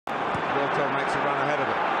Zinchenko makes a run ahead of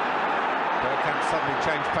him. Bergkamp suddenly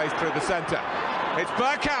changed pace through the centre. It's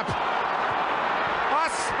Bergkamp!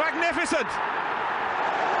 That's magnificent!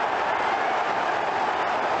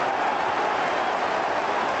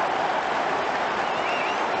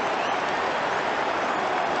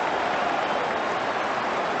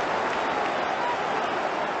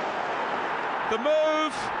 The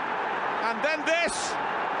move, and then this,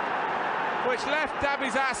 which left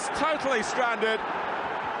Davies Ass totally stranded.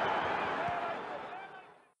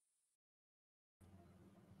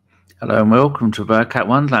 Hello and welcome to Bergkamp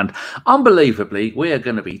Wonderland. Unbelievably, we are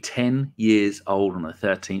going to be 10 years old on the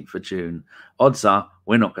 13th of June. Odds are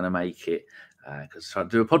we're not going to make it because I tried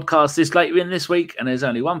to do a podcast this late in this week and there's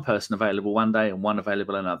only one person available one day and one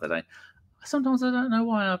available another day. Sometimes I don't know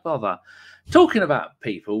why I bother. Talking about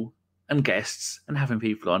people and guests and having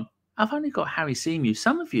people on, I've only got Harry Symeou.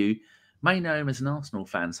 Some of you may know him as an Arsenal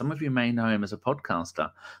fan. Some of you may know him as a podcaster.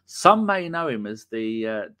 Some may know him as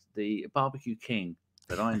the barbecue king.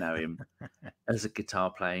 But I know him as a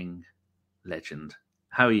guitar-playing legend.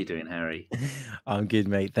 How are you doing, Harry? I'm good,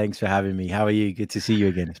 mate. Thanks for having me. How are you? Good to see you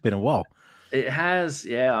again. It's been a while. It has,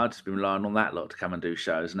 yeah. I've just been relying on that lot to come and do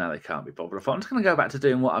shows. Now they can't be bothered. I'm just going to go back to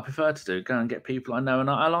doing what I prefer to do, go and get people I know and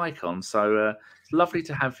I like on. So it's lovely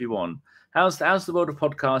to have you on. How's the world of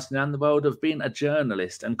podcasting and the world of being a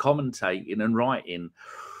journalist and commentating and writing?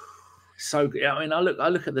 So I mean, I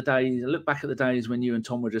look at the days. I look back at the days when you and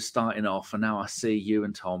Tom were just starting off, and now I see you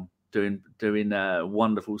and Tom doing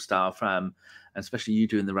wonderful stuff, and especially you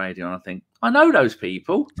doing the radio. And I think I know those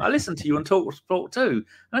people. I listen to you on Talk Sport too,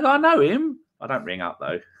 and I go, I know him. I don't ring up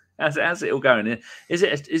though. How's it all going? Is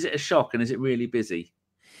it a shock, and is it really busy?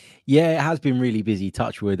 Yeah, it has been really busy.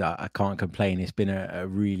 Touch wood, I can't complain. It's been a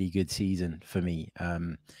really good season for me.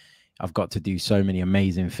 I've got to do so many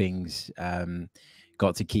amazing things.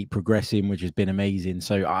 Got to keep progressing, which has been amazing.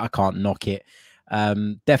 So I can't knock it.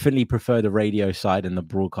 Definitely prefer the radio side and the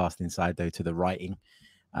broadcasting side, though, to the writing.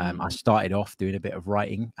 I started off doing a bit of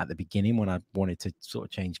writing at the beginning when I wanted to sort of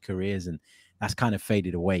change careers, and that's kind of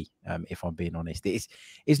faded away, if I'm being honest.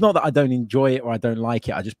 It's not that I don't enjoy it or I don't like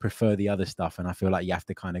it. I just prefer the other stuff, and I feel like you have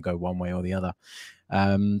to kind of go one way or the other.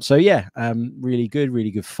 So, yeah, really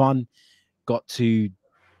good fun. Got to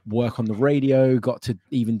work on the radio, got to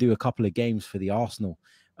even do a couple of games for the Arsenal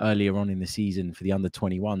earlier on in the season for the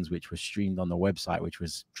under-21s, which was streamed on the website, which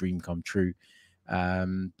was dream come true.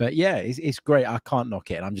 But yeah, it's great. I can't knock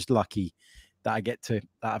it. And I'm just lucky that that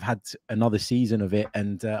I've had another season of it,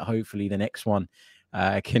 and hopefully the next one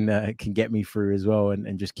can get me through as well,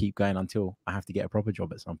 and just keep going until I have to get a proper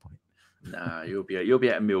job at some point. No, you'll be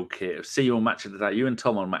at a meal kit. See you on Match of the Day. You and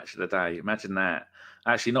Tom on Match of the Day. Imagine that.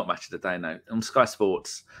 Actually, not Match of the Day, no. On Sky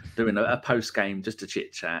Sports, doing a post game just to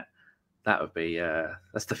chit chat. That would be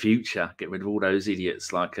that's the future. Get rid of all those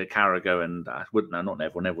idiots like Carragher and not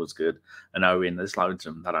Neville. Neville's good, and Owen. There's loads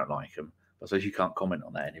of them. I don't like them. But I suppose you can't comment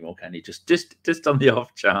on that anymore, can you? Just on the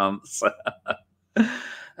off chance.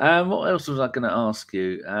 What else was I going to ask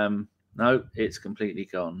you? No, it's completely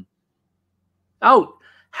gone. Oh.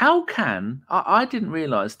 How can I didn't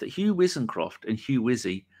realise that Hugh Wizencroft and Hugh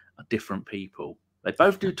Wizzy are different people. They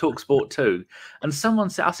both do Talk Sport too. And someone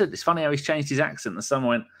said, I said, it's funny how he's changed his accent. And someone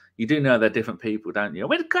went, you do know they're different people, don't you? I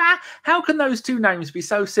went, how can those two names be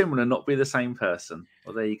so similar and not be the same person?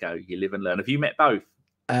 Well, there you go. You live and learn. Have you met both?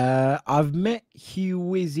 I've met Hugh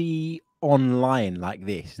Wizzy online like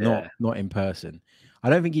this, not in person. I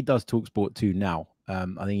don't think he does Talk Sport 2 now. I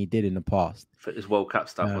think he did in the past. For his World Cup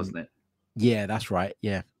stuff, wasn't it? Yeah, that's right.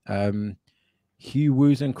 Yeah. Hugh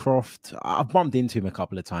Wizencroft, I've bumped into him a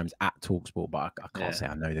couple of times at TalkSport, but I can't say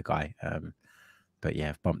I know the guy. But yeah,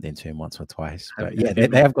 I've bumped into him once or twice. But yeah,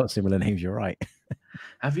 they have got similar names. You're right.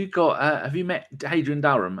 Have you met Adrian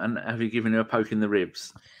Durham, and have you given him a poke in the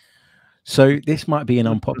ribs? So this might be an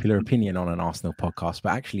unpopular opinion on an Arsenal podcast,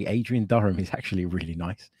 but actually Adrian Durham is actually really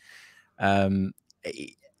nice.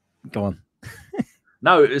 Go on.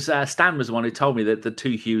 No, it was Stan was the one who told me that the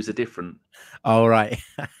two Hughs are different. Oh, right.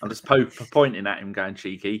 I'm just pointing at him going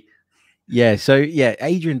cheeky. Yeah, so yeah,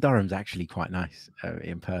 Adrian Durham's actually quite nice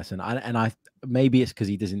in person. And I maybe it's because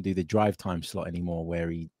he doesn't do the drive time slot anymore where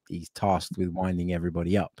he's tasked with winding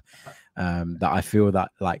everybody up, that I feel that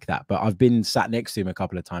like that. But I've been sat next to him a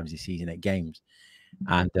couple of times this season at games,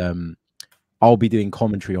 and I'll be doing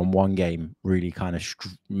commentary on one game, really kind of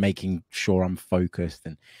making sure I'm focused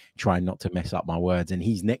and trying not to mess up my words. And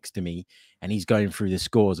he's next to me and he's going through the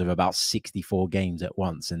scores of about 64 games at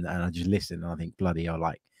once. And I just listen and I think, bloody hell,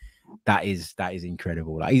 like that is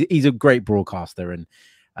incredible. Like he's a great broadcaster and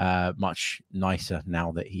much nicer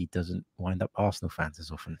now that he doesn't wind up Arsenal fans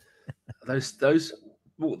as often. those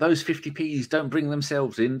well, those 50p's don't bring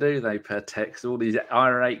themselves in, do they? Per text, all these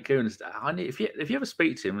irate goons. If you ever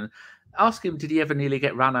speak to him, ask him, did he ever nearly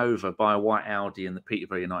get run over by a white Audi in the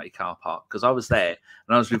Peterborough United car park? Because I was there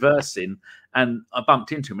and I was reversing and I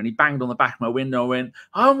bumped into him and he banged on the back of my window and went,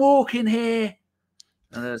 "I'm walking here."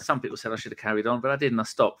 And some people said I should have carried on, but I didn't. I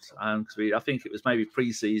stopped because I think it was maybe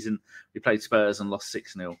pre-season. We played Spurs and lost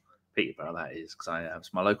 6-0. Peterborough, that is, because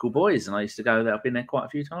it's my local boys and I used to go there. I've been there quite a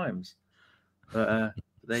few times. But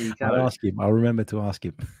there you go. I'll ask him. I'll remember to ask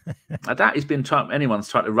him. That he's been trying. Anyone's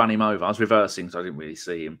tried to run him over. I was reversing, so I didn't really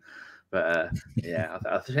see him. But yeah,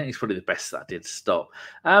 I think it's probably the best that I did stop.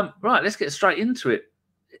 Right, let's get straight into it.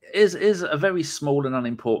 Is a very small and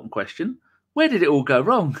unimportant question. Where did it all go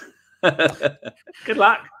wrong? Good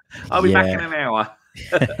luck. I'll be back in an hour.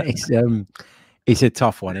 It's a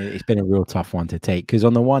tough one. It's been a real tough one to take because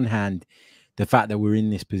on the one hand, the fact that we're in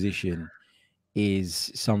this position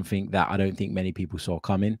is something that I don't think many people saw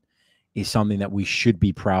coming. It's something that we should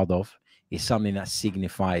be proud of. It's something that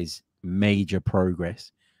signifies major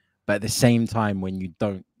progress. But at the same time, when you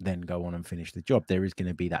don't then go on and finish the job, there is going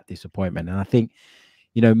to be that disappointment. And I think,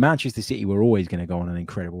 Manchester City were always going to go on an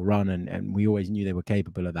incredible run, and we always knew they were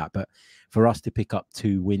capable of that. But for us to pick up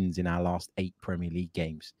 2 wins in our last 8 Premier League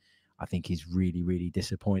games, I think is really, really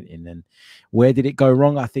disappointing. And where did it go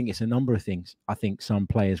wrong? I think it's a number of things. I think some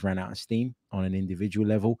players ran out of steam on an individual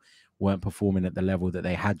level, weren't performing at the level that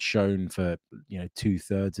they had shown for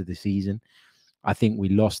 2/3 of the season. I think we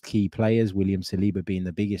lost key players, William Saliba being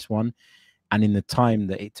the biggest one. And in the time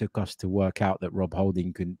that it took us to work out that Rob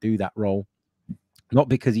Holding couldn't do that role, not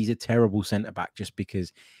because he's a terrible centre-back, just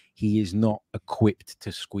because he is not equipped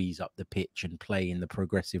to squeeze up the pitch and play in the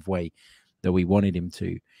progressive way that we wanted him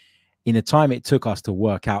to. In the time it took us to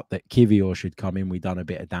work out that Kiwior should come in, we've done a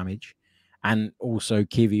bit of damage. And also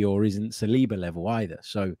Kiwior isn't Saliba level either.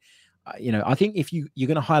 So, I think if you're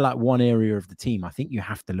going to highlight one area of the team, I think you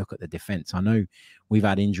have to look at the defence. I know we've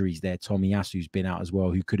had injuries there. Tomiyasu's been out as well,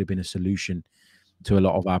 who could have been a solution to a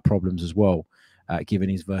lot of our problems as well, given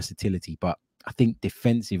his versatility. But I think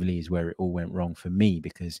defensively is where it all went wrong for me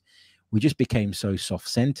because we just became so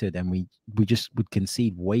soft-centred and we just would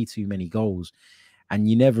concede way too many goals. And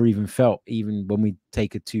you never even felt, even when we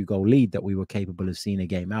take a 2-goal lead, that we were capable of seeing a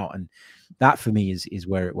game out. And that, for me, is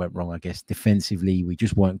where it went wrong, I guess. Defensively, we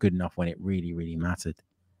just weren't good enough when it really, really mattered.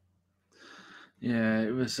 Yeah,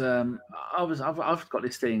 it was. I've got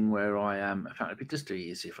this thing where I am. In fact, it'd be just too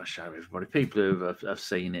easy if I show everybody. People who have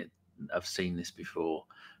seen it, have seen this before.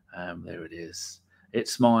 There it is.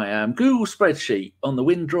 It's my Google spreadsheet on the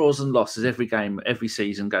win, draws, and losses every game, every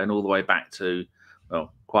season, going all the way back to,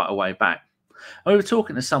 well, quite a way back. And we were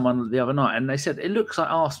talking to someone the other night, and they said it looks like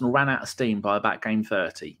Arsenal ran out of steam by about game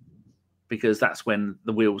 30, because that's when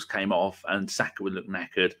the wheels came off and Saka would look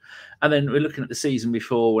knackered. And then we're looking at the season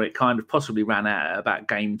before, where it kind of possibly ran out at about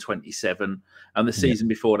game 27, and the season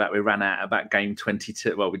before that we ran out at about game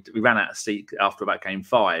 22. Well, we ran out of steam after about game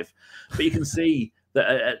 5. But you can see that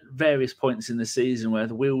at various points in the season where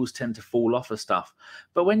the wheels tend to fall off of stuff.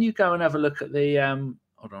 But when you go and have a look at the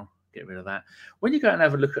hold on. Get rid of that. When you go and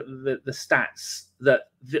have a look at the stats that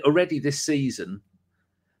already this season,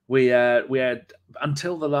 we had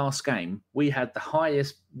until the last game, we had the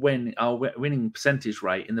highest winning percentage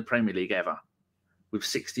rate in the Premier League ever, with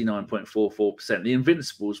 69.44%. The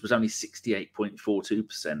Invincibles was only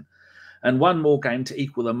 68.42%, and one more game to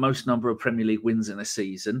equal the most number of Premier League wins in a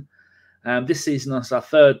season. This season was our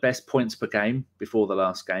 3rd best points per game before the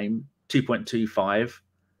last game, 2.25.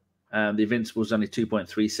 The Invincibles only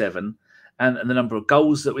 2.37, and the number of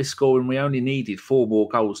goals that we're scoring, we only needed 4 more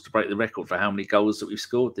goals to break the record for how many goals that we've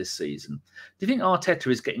scored this season. Do you think Arteta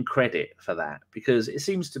is getting credit for that? Because it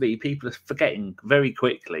seems to be people are forgetting very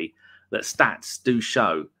quickly that stats do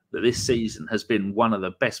show that this season has been one of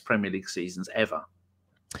the best Premier League seasons ever.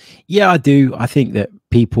 Yeah, I do. I think that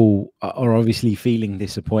people are obviously feeling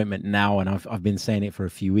disappointment now, and I've been saying it for a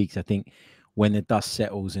few weeks. I think when the dust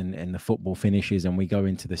settles and the football finishes and we go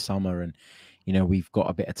into the summer and, we've got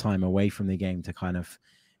a bit of time away from the game to kind of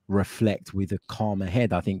reflect with a calmer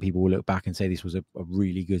head, I think people will look back and say this was a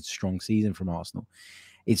really good, strong season from Arsenal.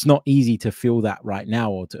 It's not easy to feel that right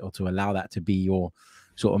now or to allow that to be your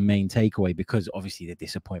sort of main takeaway, because obviously the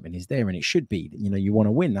disappointment is there and it should be. You want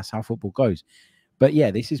to win. That's how football goes. But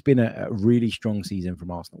yeah, this has been a really strong season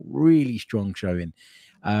from Arsenal. Really strong showing.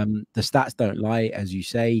 The stats don't lie, as you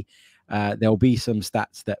say. There'll be some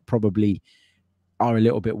stats that probably are a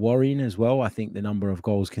little bit worrying as well. I think the number of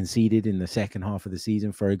goals conceded in the second half of the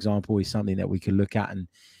season, for example, is something that we can look at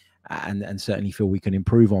and certainly feel we can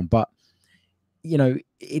improve on. But you know,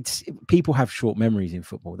 people have short memories in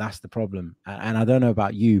football. That's the problem. And I don't know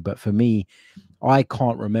about you, but for me, I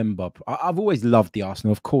can't remember. I've always loved the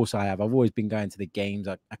Arsenal. Of course I have. I've always been going to the games.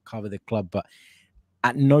 I cover the club, but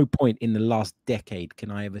at no point in the last decade can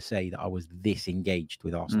I ever say that I was this engaged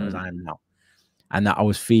with Arsenal as I am now. And that I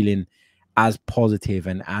was feeling as positive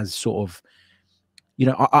and as sort of, you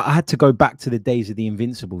know, I had to go back to the days of the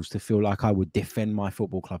Invincibles to feel like I would defend my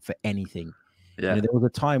football club for anything. Yeah. You know, there was a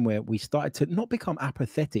time where we started to not become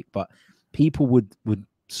apathetic, but people would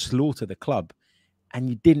slaughter the club. And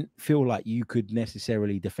you didn't feel like you could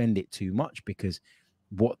necessarily defend it too much because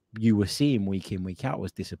what you were seeing week in, week out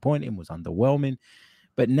was disappointing, was underwhelming.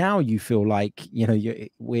 But now you feel like, you know,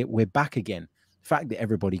 we're back again. The fact that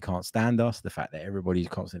everybody can't stand us, the fact that everybody's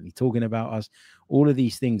constantly talking about us, all of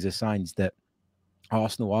these things are signs that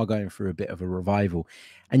Arsenal are going through a bit of a revival.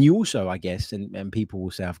 And you also, I guess, and people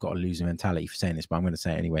will say I've got a loser mentality for saying this, but I'm going to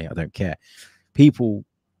say it anyway. I don't care. People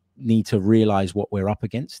need to realize what we're up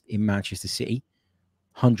against in Manchester City.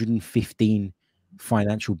 115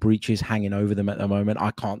 financial breaches hanging over them at the moment.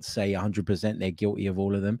 I can't say 100% they're guilty of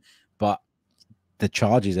all of them, but the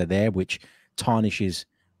charges are there, which tarnishes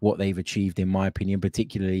what they've achieved, in my opinion,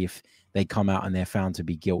 particularly if they come out and they're found to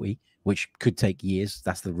be guilty, which could take years.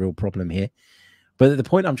 That's the real problem here. But the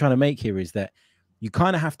point I'm trying to make here is that you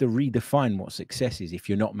kind of have to redefine what success is if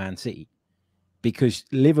you're not Man City, because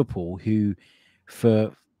Liverpool, who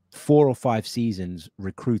for 4 or 5 seasons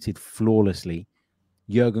recruited flawlessly,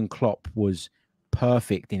 Jurgen Klopp was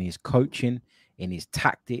perfect in his coaching, in his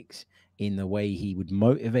tactics, in the way he would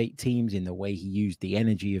motivate teams, in the way he used the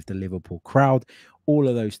energy of the Liverpool crowd. All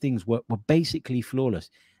of those things were basically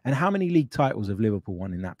flawless. And how many league titles have Liverpool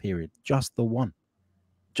won in that period? Just the one.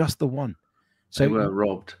 Just the one. So they were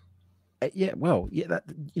robbed. Yeah, well, yeah, that,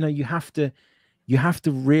 you know, you have to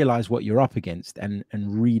realize what you're up against and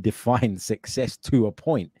redefine success to a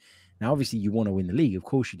point. Now, obviously, you want to win the league, of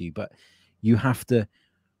course you do, but you have to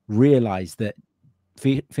realize that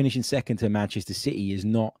finishing second to Manchester City is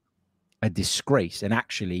not a disgrace. And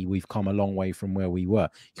actually, we've come a long way from where we were.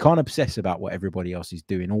 You can't obsess about what everybody else is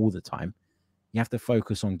doing all the time. You have to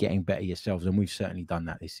focus on getting better yourselves. And we've certainly done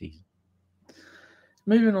that this season.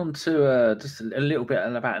 Moving on to just a little bit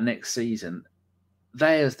about next season.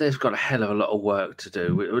 They've got a hell of a lot of work to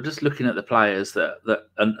do. We're just looking at the players that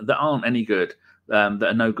aren't any good, that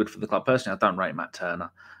are no good for the club. Personally, I don't rate Matt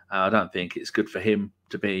Turner. I don't think it's good for him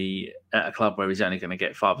to be at a club where he's only going to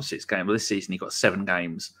get 5 or 6 games. Well, this season he got 7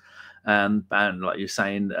 games. And like you're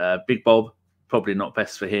saying, Big Bob, probably not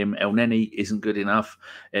best for him. El Neni isn't good enough.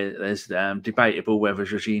 There's debatable whether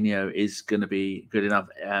Jorginho is going to be good enough.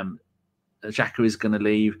 Xhaka is going to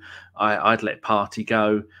leave. I'd let Partey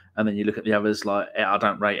go. And then you look at the others, like I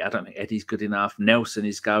don't think Eddie's good enough. Nelson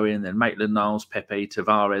is going. Then Maitland-Niles, Pepe,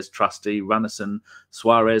 Tavares, Trusty, Runnison,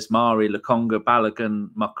 Suarez, Mari, Lokonga, Balogun,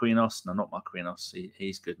 Marquinhos. No, not Marquinhos.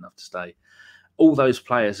 He's good enough to stay. All those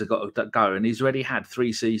players have got to go. And he's already had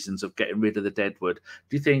 3 seasons of getting rid of the deadwood.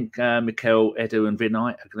 Do you think Mikel, Edu and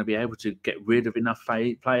Vinay are going to be able to get rid of enough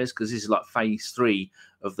players? Because this is like phase 3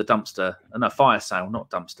 of the dumpster. No, fire sale, not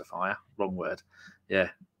dumpster fire. Wrong word. Yeah.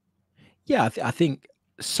 Yeah, I think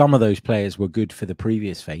some of those players were good for the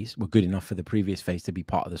previous phase, were good enough for the previous phase to be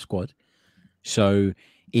part of the squad. So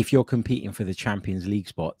if you're competing for the Champions League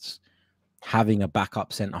spots, having a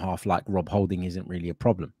backup centre-half like Rob Holding isn't really a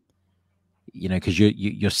problem. You know, because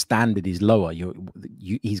your standard is lower.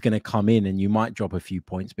 He's going to come in and you might drop a few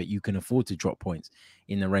points, but you can afford to drop points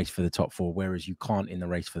in the race for the top 4, whereas you can't in the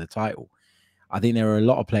race for the title. I think there are a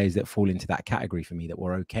lot of players that fall into that category for me that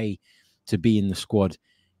were okay to be in the squad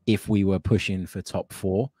if we were pushing for top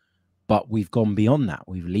 4, but we've gone beyond that.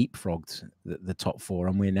 We've leapfrogged the top 4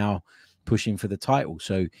 and we're now pushing for the title.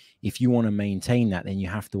 So if you want to maintain that, then you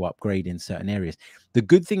have to upgrade in certain areas. The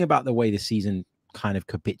good thing about the way the season kind of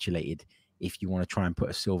capitulated, if you want to try and put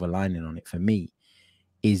a silver lining on it for me,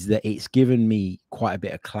 is that it's given me quite a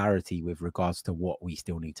bit of clarity with regards to what we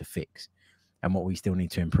still need to fix and what we still need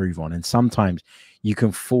to improve on. And sometimes you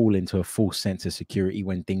can fall into a false sense of security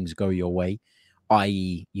when things go your way,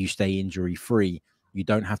 i.e. you stay injury free. You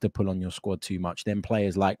don't have to pull on your squad too much. Then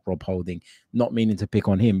players like Rob Holding, not meaning to pick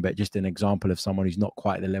on him, but just an example of someone who's not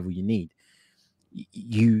quite the level you need.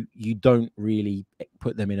 You don't really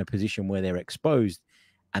put them in a position where they're exposed,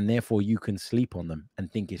 and therefore you can sleep on them and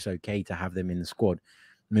think it's okay to have them in the squad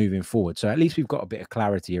moving forward. So at least we've got a bit of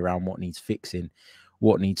clarity around what needs fixing,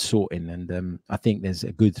 what needs sorting. And I think there's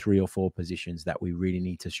a good 3 or 4 positions that we really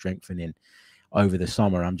need to strengthen in over the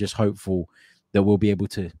summer. I'm just hopeful that we'll be able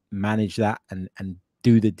to manage that and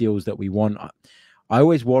do the deals that we want. I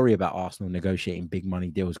always worry about Arsenal negotiating big money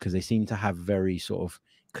deals because they seem to have very sort of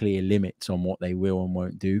clear limits on what they will and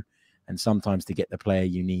won't do. And sometimes to get the player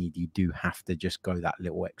you need, you do have to just go that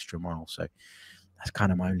little extra mile. So that's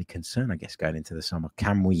kind of my only concern, I guess, going into the summer.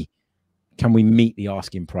 Can we meet the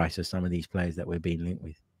asking price of some of these players that we're being linked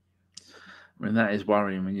with? I mean, that is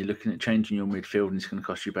worrying when you're looking at changing your midfield and it's going to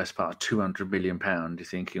cost you best part of £200 million. You're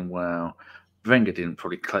thinking, wow, Wenger didn't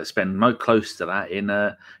probably spend close to that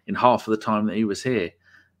in half of the time that he was here.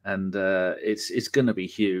 And it's going to be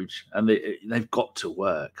huge. And they've got to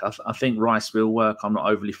work. I think Rice will work. I'm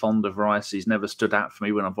not overly fond of Rice. He's never stood out for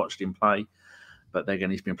me when I've watched him play. But then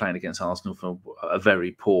again, he's been playing against Arsenal for a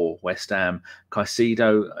very poor West Ham.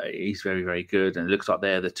 Caicedo, he's very, very good. And it looks like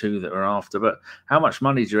they're the two that are after. But how much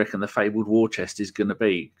money do you reckon the fabled war chest is going to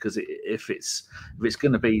be? Because if it's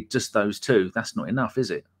going to be just those two, that's not enough,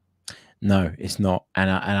 is it? No, it's not.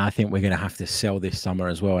 And I think we're going to have to sell this summer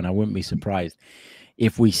as well. And I wouldn't be surprised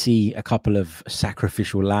if we see a couple of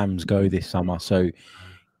sacrificial lambs go this summer. So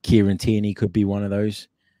Kieran Tierney could be one of those.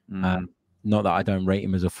 Not that I don't rate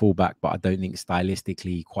him as a fullback, but I don't think stylistically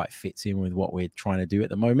he quite fits in with what we're trying to do at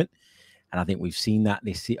the moment. And I think we've seen that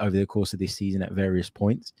over the course of this season at various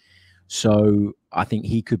points. So I think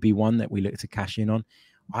he could be one that we look to cash in on.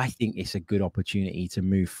 I think it's a good opportunity to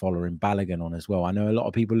move following Balogun on as well. I know a lot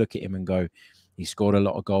of people look at him and go, he scored a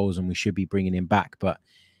lot of goals and we should be bringing him back. But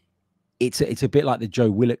it's a bit like the Joe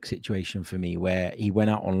Willock situation for me, where he went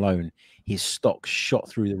out on loan, his stock shot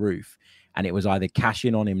through the roof, and it was either cash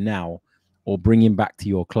in on him now or bring him back to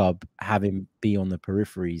your club, have him be on the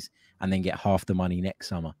peripheries, and then get half the money next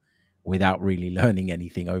summer without really learning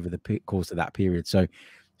anything over the course of that period. So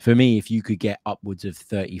for me, if you could get upwards of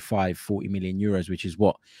 35, 40 million euros, which is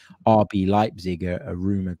what RB Leipzig are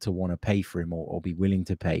rumored to want to pay for him or be willing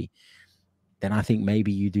to pay, then I think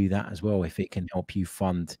maybe you do that as well if it can help you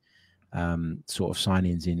fund sort of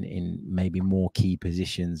signings in maybe more key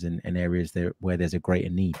positions and areas there where there's a greater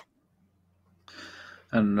need.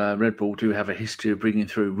 And Red Bull do have a history of bringing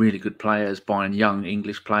through really good players, buying young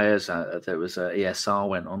English players. There was ESR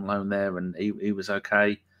went on loan there, and he was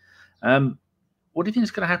okay. What do you think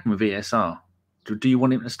is going to happen with ESR? Do you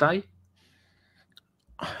want him to stay?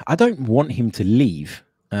 I don't want him to leave.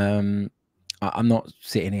 I'm not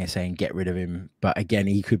sitting here saying get rid of him, but again,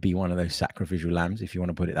 he could be one of those sacrificial lambs, if you want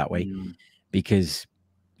to put it that way, because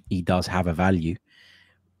he does have a value.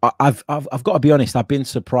 I've got to be honest. I've been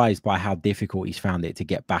surprised by how difficult he's found it to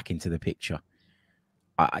get back into the picture.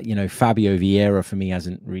 You know, Fabio Vieira for me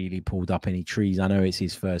hasn't really pulled up any trees. I know it's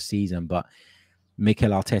his first season, but Mikel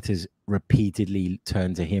Arteta's repeatedly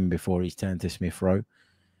turned to him before he's turned to Smith Rowe.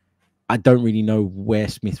 I don't really know where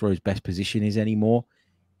Smith Rowe's best position is anymore.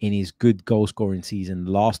 In his good goal scoring season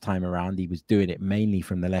last time around, he was doing it mainly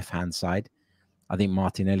from the left-hand side. I think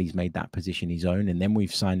Martinelli's made that position his own. And then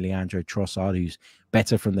we've signed Leandro Trossard, who's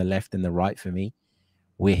better from the left than the right for me.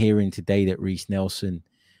 We're hearing today that Reece Nelson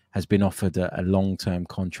has been offered a long-term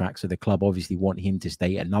contract. So the club obviously want him to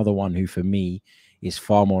stay. Another one who, for me, is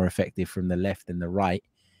far more effective from the left than the right.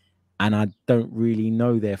 And I don't really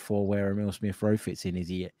know, therefore, where Emile Smith Rowe fits in. Is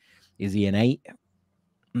he an 8?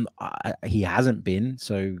 He hasn't been.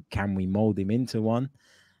 So can we mold him into one?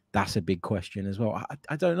 That's a big question as well.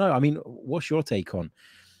 I don't know. I mean, what's your take on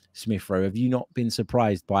Smith Rowe? Have you not been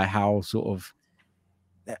surprised by how sort of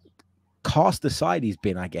cast aside he's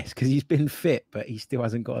been, I guess, because he's been fit, but he still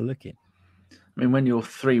hasn't got a look in? I mean, when you're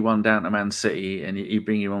 3-1 down to Man City and you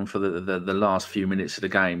bring him on for the last few minutes of the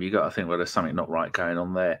game, you got to think, well, there's something not right going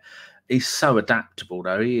on there. He's so adaptable,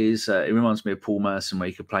 though. He is. It reminds me of Paul Merson, where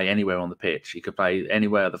he could play anywhere on the pitch. He could play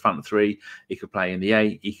anywhere at the front three. He could play in the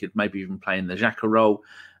 8. He could maybe even play in the Xhaka role.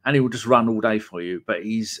 And he will just run all day for you. But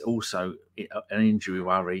he's also an injury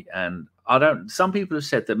worry. And some people have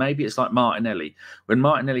said that maybe it's like Martinelli. When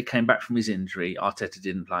Martinelli came back from his injury, Arteta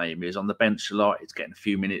didn't play him. He was on the bench a lot. He's getting a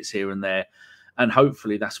few minutes here and there. And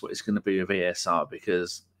hopefully that's what it's going to be with ESR,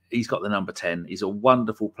 because he's got the number 10. He's a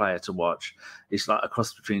wonderful player to watch. He's like a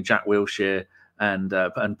cross between Jack Wilshere and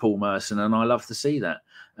Paul Merson. And I love to see that.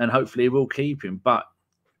 And hopefully we'll keep him. But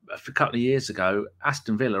a couple of years ago,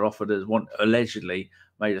 Aston Villa allegedly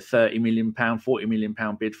made a £30 million, £40 million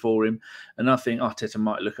bid for him. And I think Arteta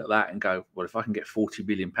might look at that and go, well, if I can get £40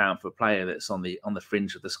 million for a player that's on the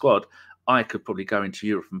fringe of the squad, I could probably go into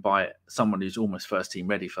Europe and buy someone who's almost first team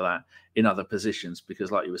ready for that in other positions.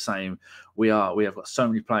 Because like you were saying, we have got so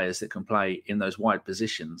many players that can play in those wide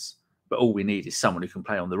positions. But all we need is someone who can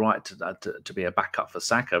play on the right to be a backup for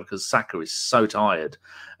Saka, because Saka is so tired.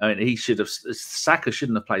 I mean, Saka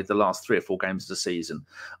shouldn't have played the last 3 or 4 games of the season.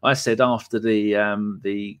 I said after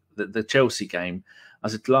the Chelsea game, I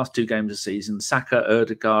said the last 2 games of the season, Saka,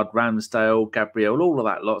 Odegaard, Ramsdale, Gabriel, all of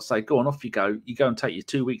that lot say, go on, off you go. You go and take your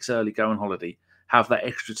 2 weeks early, go on holiday. have that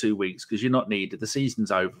extra 2 weeks because you're not needed. The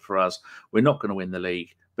season's over for us. We're not going to win the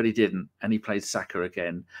league. But he didn't, and he played Saka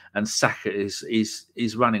again. And Saka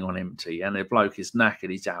is running on empty, and the bloke is knackered.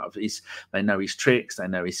 He's out of they know his tricks, they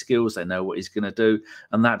know his skills, they know what he's going to do,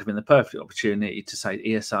 and that'd have been the perfect opportunity to say,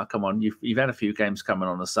 ESR, come on, you've had a few games coming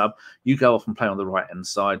on the sub. You go off and play on the right hand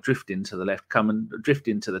side, drift into the left, come and drift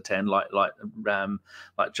into the 10 like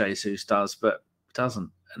Jesus does, but doesn't.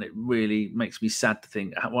 And it really makes me sad to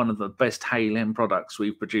think one of the best Hale end products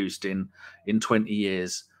we've produced in 20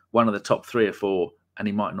 years, one of the top 3 or 4. And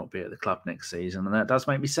he might not be at the club next season. And that does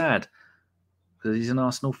make me sad because he's an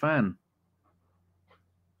Arsenal fan.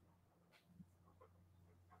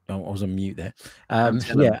 Oh, I was on mute there.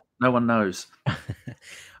 Yeah, no one knows.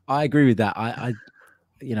 I agree with that. I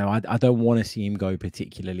don't want to see him go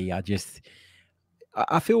particularly. I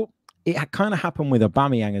feel it kind of happened with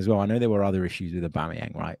Aubameyang as well. I know there were other issues with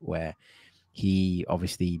Aubameyang, right, where he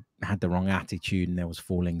obviously had the wrong attitude and there was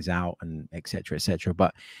fallings out and etc. etc.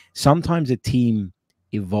 But sometimes a team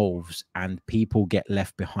evolves and people get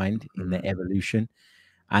left behind in their evolution,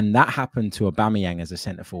 and that happened to Aubameyang as a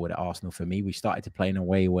centre forward at Arsenal. For me, we started to play in a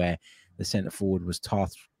way where the centre forward was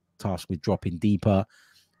tasked with dropping deeper,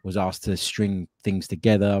 was asked to string things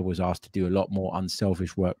together, was asked to do a lot more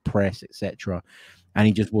unselfish work, press, etc. And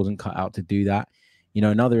he just wasn't cut out to do that. You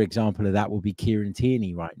know, another example of that will be Kieran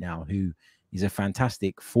Tierney right now, who is a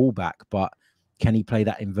fantastic fullback, but can he play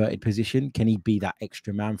that inverted position? Can he be that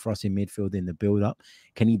extra man for us in midfield in the build-up?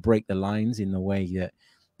 Can he break the lines in the way that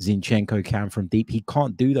Zinchenko can from deep? He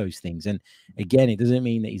can't do those things. And again, it doesn't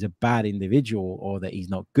mean that he's a bad individual or that he's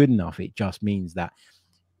not good enough. It just means that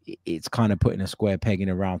it's kind of putting a square peg in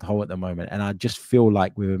a round hole at the moment. And I just feel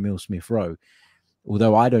like with Emile Smith-Rowe,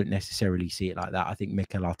 although I don't necessarily see it like that, I think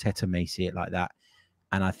Mikel Arteta may see it like that.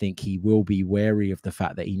 And I think he will be wary of the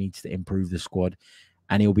fact that he needs to improve the squad.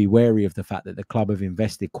 And he'll be wary of the fact that the club have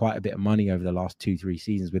invested quite a bit of money over the last 2-3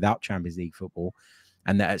 seasons without Champions League football.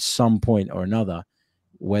 And that at some point or another,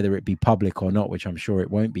 whether it be public or not, which I'm sure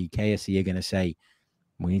it won't be, KSE are going to say,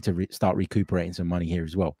 we need to start recuperating some money here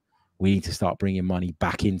as well. We need to start bringing money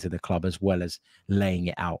back into the club as well as laying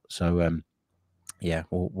it out. So, yeah,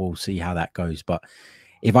 we'll see how that goes. But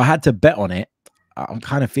if I had to bet on it, I'm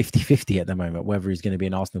kind of 50-50 at the moment, whether he's going to be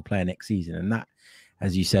an Arsenal player next season. And that,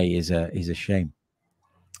 as you say, is a shame.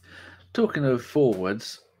 Talking of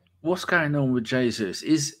forwards, what's going on with Jesus?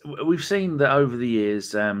 We've seen that over the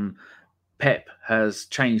years, Pep has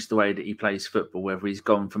changed the way that he plays football, whether he's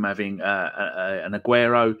gone from having an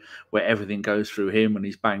Aguero where everything goes through him and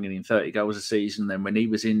he's banging in 30 goals a season. Then when he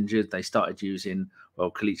was injured, they started using,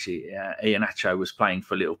 Iheanacho was playing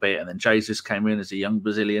for a little bit, and then Jesus came in as a young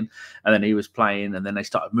Brazilian, and then he was playing, and then they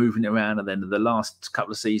started moving around. And then the last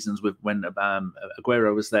couple of seasons when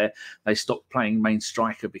Aguero was there, they stopped playing main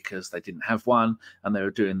striker because they didn't have one, and they were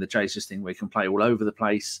doing the Jesus thing where he can play all over the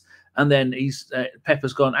place. And then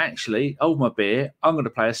Pepper's gone, actually, hold my beer, I'm going to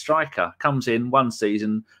play a striker. Comes in one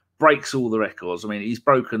season, breaks all the records. I mean, he's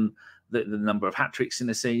broken the number of hat-tricks in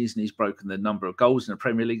a season. He's broken the number of goals in a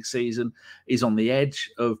Premier League season. He's on the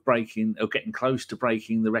edge of getting close to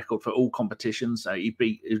breaking the record for all competitions. So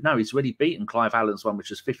he's already beaten Clive Allen's one, which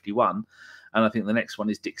was 51. And I think the next one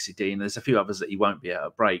is Dixie Dean. There's a few others that he won't be able to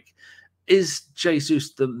break. Is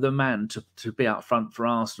Jesus the man to be out front for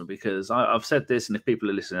Arsenal? Because I've said this, and if people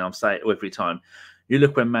are listening, I'll say it every time. You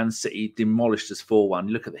look when Man City demolished us 4-1.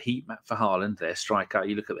 You look at the heat map for Haaland, their striker.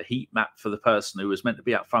 You look at the heat map for the person who was meant to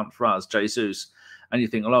be out front for us, Jesus. And you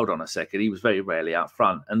think, well, hold on a second. He was very rarely out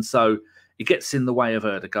front. And so he gets in the way of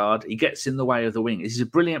Odegaard. He gets in the way of the wing. He's a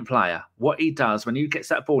brilliant player. What he does when he gets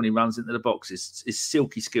that ball and he runs into the box is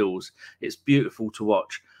silky skills. It's beautiful to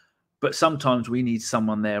watch. But sometimes we need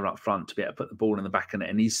someone there up front to be able to put the ball in the back of it.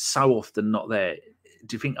 And he's so often not there.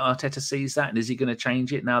 Do you think Arteta sees that? And is he going to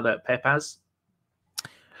change it now that Pep has?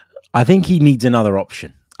 I think he needs another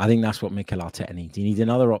option. I think that's what Mikel Arteta needs. He needs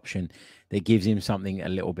another option that gives him something a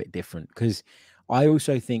little bit different. Because I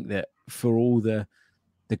also think that for all the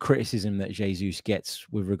criticism that Jesus gets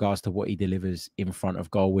with regards to what he delivers in front of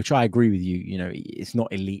goal, which I agree with you, you know, it's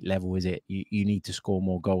not elite level, is it? You need to score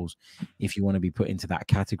more goals if you want to be put into that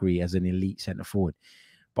category as an elite centre forward.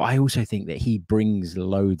 But I also think that he brings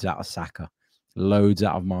loads out of Saka, loads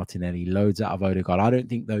out of Martinelli, loads out of Odegaard. I don't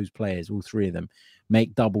think those players, all three of them,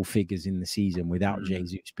 make double figures in the season without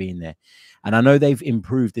Jesus being there. And I know they've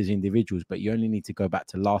improved as individuals, but you only need to go back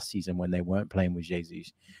to last season when they weren't playing with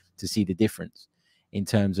Jesus to see the difference in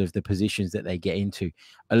terms of the positions that they get into.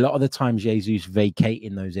 A lot of the time, Jesus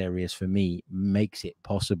vacating those areas for me makes it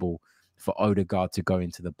possible for Odegaard to go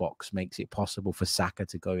into the box, makes it possible for Saka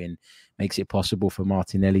to go in, makes it possible for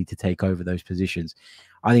Martinelli to take over those positions.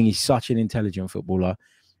 I think he's such an intelligent footballer.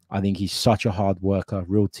 I think he's such a hard worker,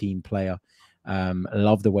 real team player. I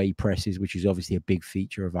love the way he presses, which is obviously a big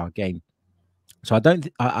feature of our game. So I don't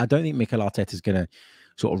think Mikel Arteta is going to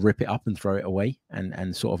sort of rip it up and throw it away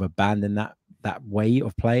and sort of abandon that way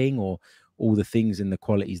of playing or all the things and the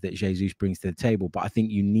qualities that Jesus brings to the table. But I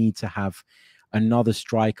think you need to have another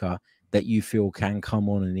striker that you feel can come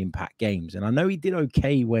on and impact games. And I know he did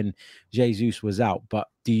okay when Jesus was out, but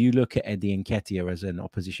do you look at Eddie Nketiah as an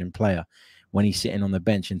opposition player when he's sitting on the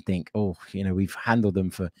bench and think, oh, you know, we've handled them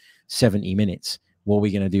for 70 minutes. What are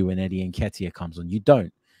we going to do when Eddie Nketiah comes on? You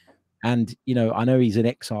don't. And, you know, I know he's an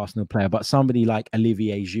ex-Arsenal player, but somebody like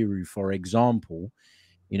Olivier Giroud, for example,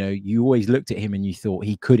 you know, you always looked at him and you thought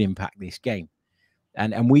he could impact this game.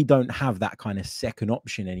 And we don't have that kind of second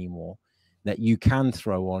option anymore that you can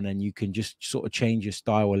throw on and you can just sort of change your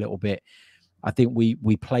style a little bit. I think we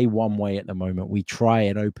play one way at the moment. We try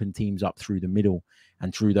and open teams up through the middle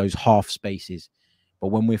and through those half spaces. But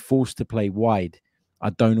when we're forced to play wide, I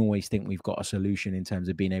don't always think we've got a solution in terms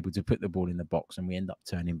of being able to put the ball in the box, and we end up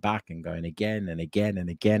turning back and going again and again and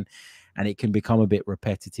again. And it can become a bit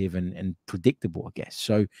repetitive and predictable, I guess.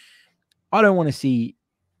 So I don't want to see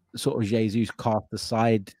sort of Jesus cast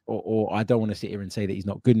aside, or I don't want to sit here and say that he's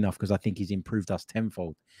not good enough, because I think he's improved us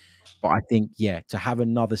tenfold. But I think, yeah, to have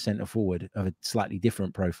another centre forward of a slightly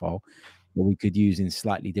different profile that we could use in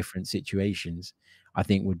slightly different situations, I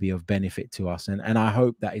think would be of benefit to us. And I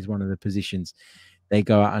hope that is one of the positions they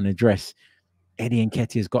go out and address. Eddie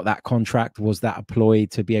Nketiah's got that contract. Was that a ploy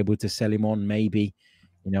to be able to sell him on? Maybe.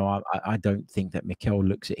 You know, I don't think that Mikel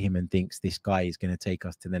looks at him and thinks this guy is going to take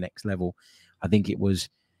us to the next level. I think it was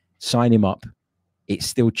sign him up. It's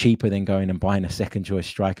still cheaper than going and buying a second choice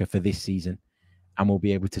striker for this season. And we'll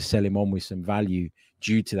be able to sell him on with some value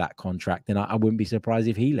due to that contract. And I wouldn't be surprised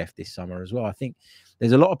if he left this summer as well. I think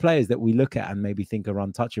there's a lot of players that we look at and maybe think are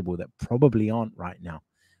untouchable that probably aren't right now.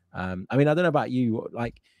 I mean, I don't know about you.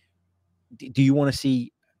 Like, do you want to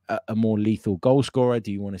see a more lethal goal scorer?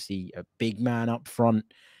 Do you want to see a big man up front?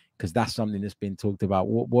 Because that's something that's been talked about.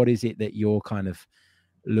 What is it that you're kind of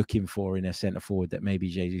looking for in a centre forward that maybe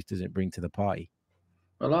Jesus doesn't bring to the party?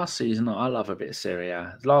 Well, last season, I love a bit of Serie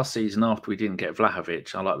A. Last season, after we didn't get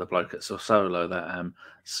Vlahovic, I like the bloke at Sassuolo, that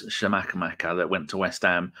Shamakamaca that went to West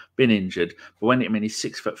Ham, been injured. But he's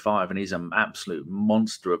 6'5" and he's an absolute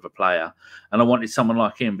monster of a player. And I wanted someone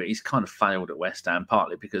like him, but he's kind of failed at West Ham,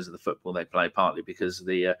 partly because of the football they play, partly because of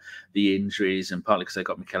the injuries, and partly because they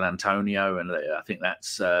got Michail Antonio. And I think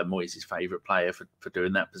that's Moyes' favourite player for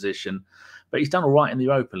doing that position. But he's done all right in the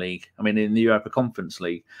Europa League. I mean, in the Europa Conference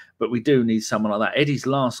League. But we do need someone like that. Eddie's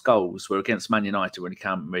last goals were against Man United when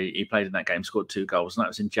he played in that game, scored 2 goals. And that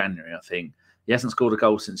was in January, I think. He hasn't scored a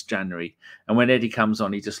goal since January. And when Eddie comes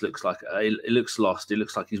on, he just looks like, it looks lost. He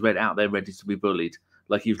looks like he's out there ready to be bullied.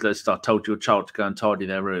 Like you've told your child to go and tidy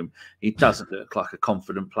their room. He doesn't look like a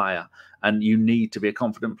confident player. And you need to be a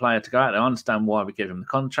confident player to go out there. I understand why we give him the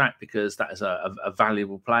contract, because that is a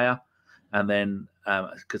valuable player. And then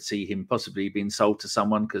I could see him possibly being sold to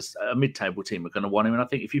someone, because a mid-table team are going to want him. And I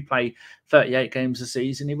think if you play 38 games a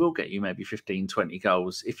season, he will get you maybe 15, 20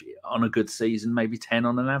 goals. If on a good season, maybe 10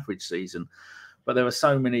 on an average season. But there are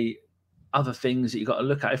so many other things that you've got to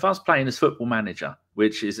look at. If I was playing as Football Manager,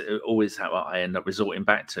 which is always how I end up resorting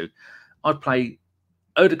back to, I'd play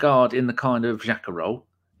Odegaard in the kind of Xhaka role,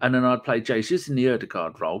 and then I'd play Jesus in the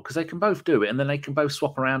Odegaard role, because they can both do it, and then they can both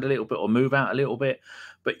swap around a little bit or move out a little bit.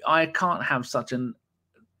 But I can't have such in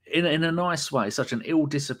a nice way, such an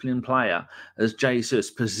ill-disciplined player as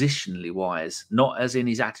Jesus, positionally wise, not as in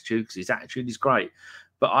his attitude, because his attitude is great.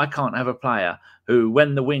 But I can't have a player who,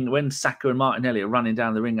 when Saka and Martinelli are running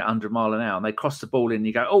down the ring at 100 mile an hour and they cross the ball in, and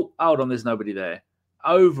you go, oh, hold on, there's nobody there.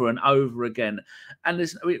 Over and over again. And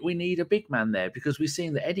we need a big man there, because we've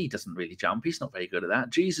seen that Eddie doesn't really jump. He's not very good at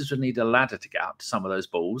that. Jesus would need a ladder to get up to some of those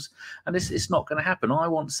balls. And it's not going to happen. I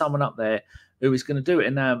want someone up there who is going to do it.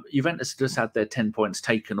 And now Juventus just had their 10 points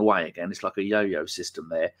taken away again. It's like a yo-yo system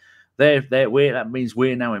there. That means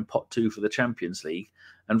we're now in pot 2 for the Champions League.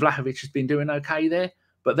 And Vlahovic has been doing okay there.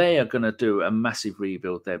 But they are going to do a massive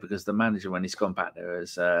rebuild there, because the manager, when he's gone back there,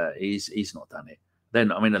 he's not done it.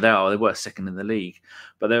 Then, I mean, they were second in the league.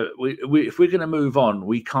 But if we're going to move on,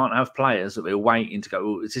 we can't have players that we're waiting to go,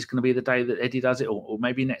 oh, is this going to be the day that Eddie does it? Or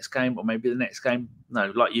maybe next game, or maybe the next game?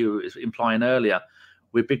 No, like you were implying earlier,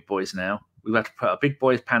 we're big boys now. We've had to put our big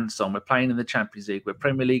boys' pants on. We're playing in the Champions League. We're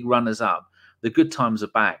Premier League runners-up. The good times are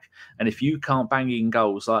back. And if you can't bang in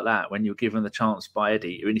goals like that when you're given the chance by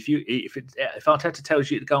Eddie, I mean, if Arteta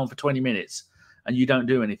tells you to go on for 20 minutes and you don't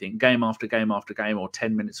do anything game after game after game, or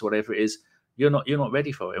 10 minutes, or whatever it is, you're not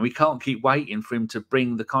ready for it. And we can't keep waiting for him to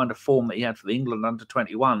bring the kind of form that he had for the England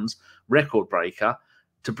under-21s record breaker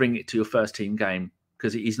to bring it to your first team game,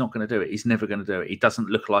 because he's not going to do it. He's never going to do it. He doesn't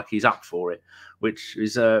look like he's up for it, which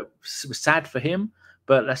is sad for him,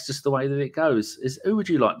 but that's just the way that it goes. Who would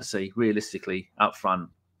you like to see realistically up front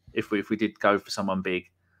if we did go for someone big?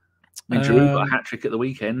 I mean, Giroud got a hat-trick at the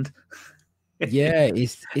weekend. Yeah,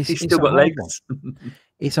 he's still got legs.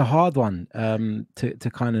 It's a hard one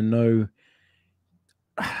to kind of know.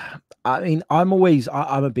 I mean, I'm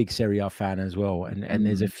a big Serie A fan as well, and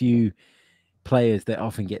there's a few players that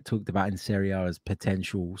often get talked about in Serie A as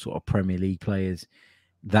potential sort of Premier League players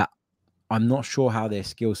that I'm not sure how their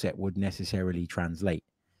skill set would necessarily translate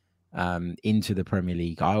into the Premier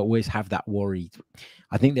League. I always have that worry.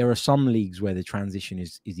 I think there are some leagues where the transition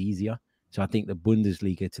is easier. So I think the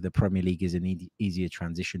Bundesliga to the Premier League is an easier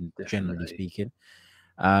transition, generally speaking.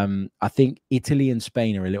 I think Italy and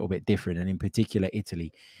Spain are a little bit different, and in particular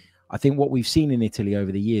Italy. I think what we've seen in Italy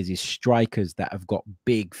over the years is strikers that have got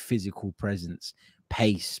big physical presence,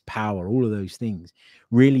 pace, power, all of those things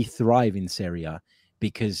really thrive in Serie A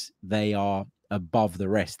because they are above the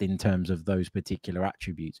rest in terms of those particular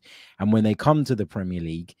attributes. And when they come to the Premier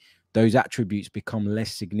League, those attributes become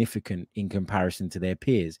less significant in comparison to their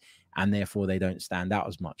peers, and therefore they don't stand out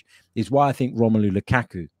as much. It's why I think Romelu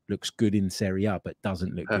Lukaku looks good in Serie A, but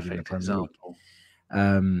doesn't look good in the Premier League.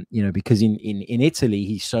 You know, because in Italy,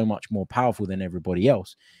 he's so much more powerful than everybody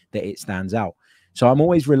else that it stands out. So I'm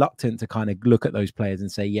always reluctant to kind of look at those players and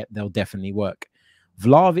say, yep, they'll definitely work.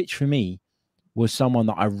 Vlahovic, for me, was someone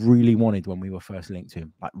that I really wanted when we were first linked to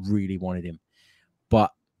him, like really wanted him.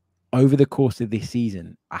 But over the course of this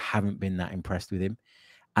season, I haven't been that impressed with him.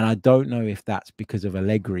 And I don't know if that's because of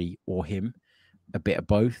Allegri or him, a bit of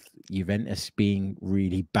both. Juventus being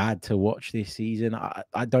really bad to watch this season.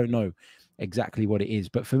 I don't know exactly what it is,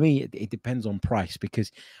 but for me, it depends on price,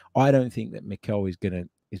 because I don't think that Mikel is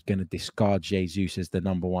gonna discard Jesus as the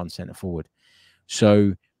 #1 centre forward.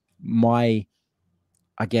 So I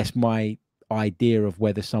guess my idea of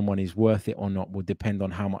whether someone is worth it or not will depend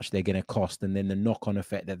on how much they're going to cost, and then the knock-on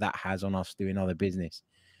effect that has on us doing other business.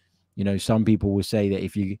 You know, some people will say that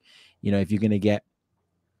if you're going to get,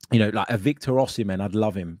 you know, like a Victor Osimhen, I'd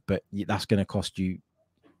love him, but that's going to cost you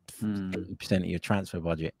 50% of your transfer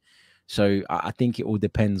budget. So I think it all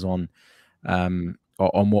depends on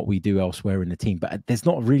what we do elsewhere in the team. But there's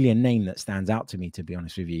not really a name that stands out to me, to be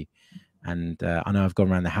honest with you. And I know I've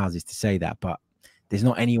gone around the houses to say that, but there's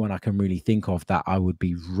not anyone I can really think of that I would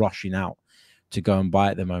be rushing out to go and buy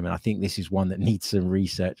at the moment. I think this is one that needs some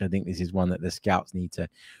research. I think this is one that the scouts need to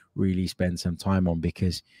really spend some time on,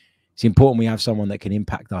 because it's important we have someone that can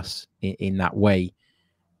impact us in that way.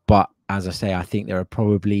 But as I say, I think there are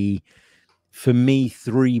probably, for me,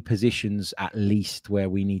 3 positions at least where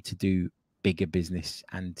we need to do bigger business.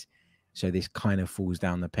 And so this kind of falls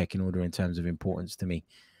down the pecking order in terms of importance to me.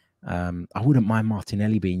 I wouldn't mind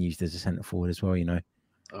Martinelli being used as a centre forward as well, you know.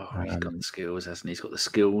 Oh, he's got the skills, hasn't he? He's got the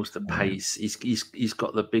skills, the pace. He's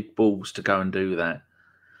got the big balls to go and do that.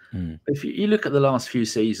 If you look at the last few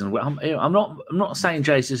seasons, I'm not saying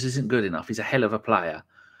Jesus isn't good enough. He's a hell of a player,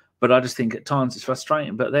 but I just think at times it's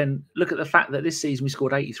frustrating. But then look at the fact that this season we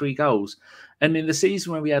scored 83 goals, and in the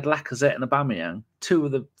season where we had Lacazette and Aubameyang, 2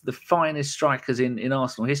 of the finest strikers in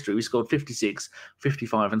Arsenal history, we scored 56,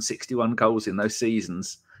 55, and 61 goals in those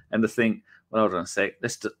seasons. And to think, well, hold on a sec,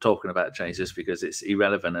 let's stop talking about Jesus because it's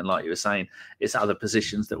irrelevant. And like you were saying, it's other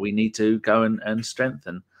positions that we need to go and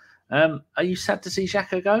strengthen. Are you sad to see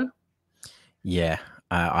Xhaka go? Yeah,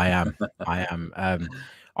 I am. I am.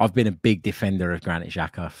 I've been a big defender of Granit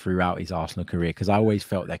Xhaka throughout his Arsenal career, because I always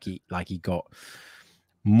felt like he got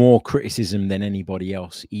more criticism than anybody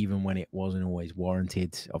else, even when it wasn't always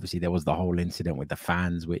warranted. Obviously, there was the whole incident with the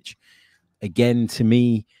fans, which, again, to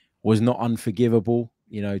me, was not unforgivable.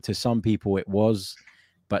 You know, to some people it was,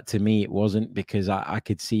 but to me it wasn't, because I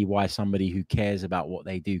could see why somebody who cares about what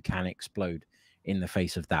they do can explode in the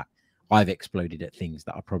face of that. I've exploded at things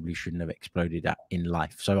that I probably shouldn't have exploded at in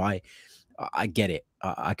life. So I get it.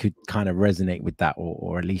 I could kind of resonate with that,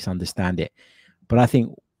 or at least understand it. But I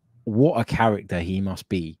think what a character he must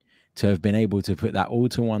be to have been able to put that all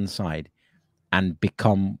to one side and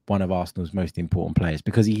become one of Arsenal's most important players,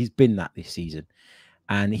 because he's been that this season.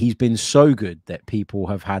 And he's been so good that people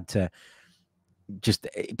have had to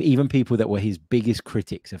even people that were his biggest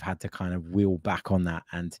critics have had to kind of wheel back on that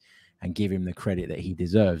and give him the credit that he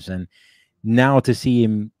deserves. And now to see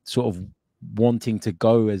him sort of wanting to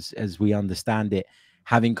go, as we understand it,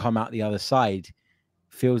 having come out the other side,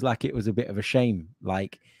 feels like it was a bit of a shame.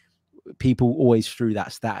 Like, people always threw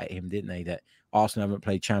that stat at him, didn't they? That Arsenal haven't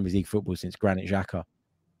played Champions League football since Granit Xhaka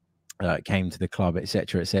came to the club,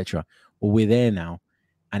 etc., etc. Well, we're there now,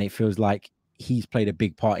 and it feels like he's played a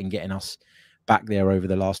big part in getting us back there over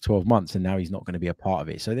the last 12 months, and now he's not going to be a part of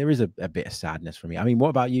it. So there is a bit of sadness for me. I mean, what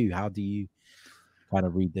about you? How do you kind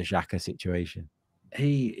of read the Xhaka situation?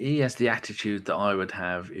 He has the attitude that I would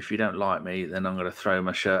have. If you don't like me, then I'm going to throw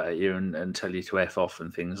my shirt at you and tell you to F off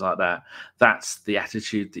and things like that. That's the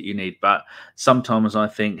attitude that you need. But sometimes I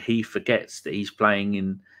think he forgets that he's playing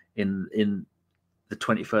in the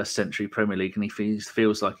 21st century Premier League, and he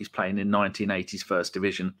feels like he's playing in 1980s First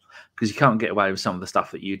Division, because you can't get away with some of the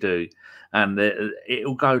stuff that you do. And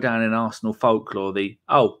it'll go down in Arsenal folklore,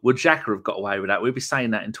 would Xhaka have got away with that? We'll be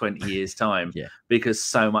saying that in 20 years' time, because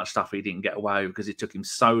so much stuff he didn't get away with, because it took him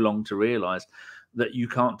so long to realise that you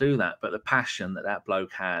can't do that. But the passion that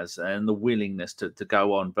bloke has, and the willingness to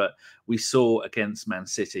go on. But we saw against Man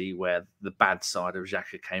City where the bad side of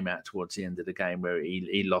Xhaka came out towards the end of the game, where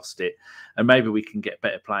he lost it. And maybe we can get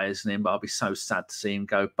better players than him, but I'll be so sad to see him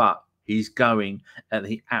go. But he's going at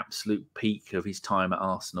the absolute peak of his time at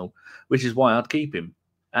Arsenal, which is why I'd keep him.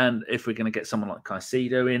 And if we're going to get someone like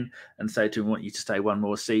Caicedo in and say to him, "I want you to stay one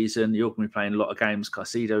more season, you're going to be playing a lot of games.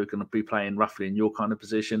 Caicedo is going to be playing roughly in your kind of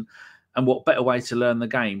position." And what better way to learn the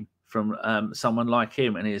game from someone like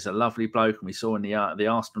him? And he's a lovely bloke. And we saw in the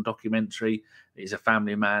Arsenal documentary, he's a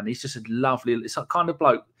family man. He's just a lovely, it's that kind of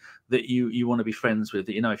bloke that you want to be friends with.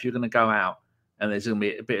 That, if you're going to go out and there's going to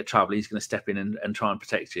be a bit of trouble, he's going to step in and try and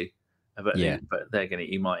protect you. But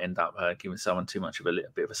he might end up giving someone too much of a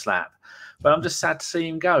bit of a slap. But I'm just sad to see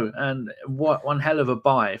him go. And what one hell of a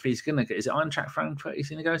buy if he's going to get. Is it Eintracht Frankfurt he's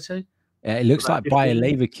going to go to? It looks like Bayer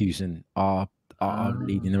Leverkusen are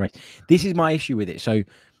leading the race. This is my issue with it. So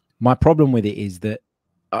my problem with it is that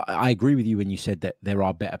I agree with you when you said that there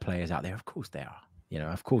are better players out there. Of course there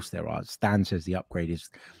are. Of course there are. Stan says the upgrade is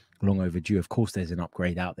long overdue. Of course there's an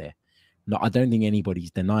upgrade out there. No, I don't think anybody's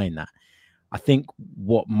denying that. I think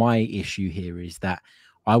what my issue here is that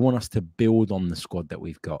I want us to build on the squad that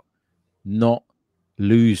we've got, not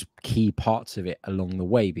lose key parts of it along the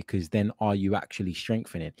way, because then are you actually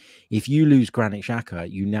strengthening? If you lose Granit Xhaka,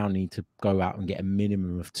 you now need to go out and get a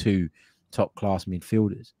minimum of 2 top-class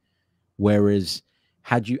midfielders. Whereas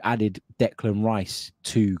had you added Declan Rice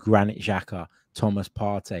to Granit Xhaka, Thomas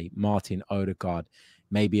Partey, Martin Odegaard,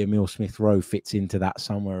 maybe Emile Smith-Rowe fits into that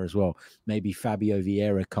somewhere as well. Maybe Fabio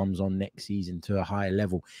Vieira comes on next season to a higher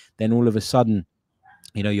level. Then all of a sudden,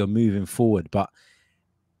 you're moving forward. But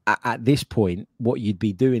at this point, what you'd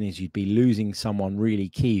be doing is you'd be losing someone really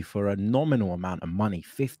key for a nominal amount of money.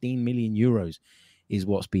 15 million euros is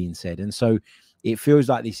what's being said. And so it feels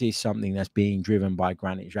like this is something that's being driven by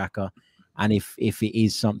Granit Xhaka. And if it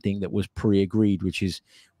is something that was pre-agreed, which is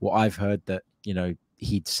what I've heard, that,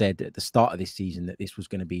 he'd said at the start of this season that this was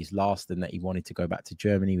going to be his last and that he wanted to go back to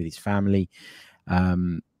Germany with his family,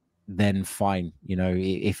 then fine.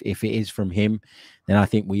 If it is from him, then I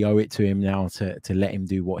think we owe it to him now to let him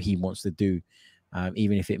do what he wants to do,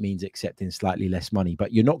 even if it means accepting slightly less money.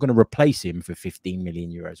 But you're not going to replace him for 15 million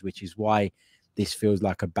euros, which is why this feels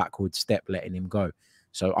like a backward step letting him go.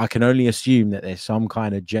 So I can only assume that there's some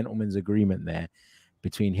kind of gentleman's agreement there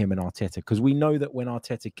between him and Arteta, because we know that when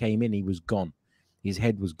Arteta came in, he was gone. His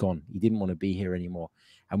head was gone. He didn't want to be here anymore.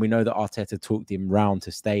 And we know that Arteta talked him round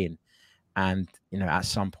to staying. And, at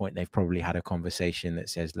some point, they've probably had a conversation that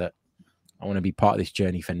says, look, I want to be part of this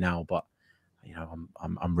journey for now, but,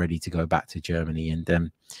 I'm ready to go back to Germany.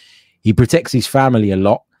 And he protects his family a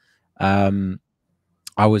lot.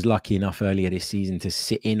 I was lucky enough earlier this season to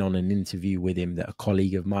sit in on an interview with him that a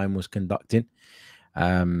colleague of mine was conducting,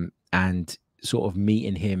 and sort of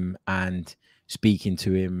meeting him and speaking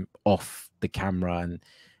to him off the camera,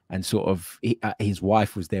 and sort of his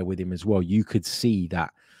wife was there with him as well. You could see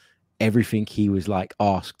that everything he was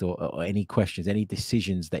asked, or any questions, any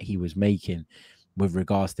decisions that he was making with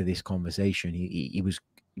regards to this conversation, he was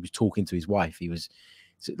talking to his wife. He was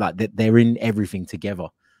like, they're in everything together.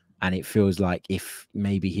 And it feels like if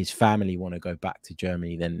maybe his family want to go back to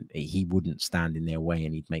Germany, then he wouldn't stand in their way,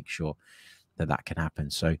 and he'd make sure that can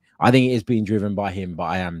happen. So I think it is being driven by him, but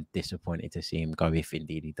I am disappointed to see him go, if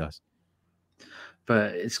indeed he does.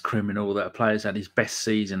 But it's criminal that a player's had his best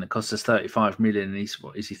season. It costs us 35 million. And he's,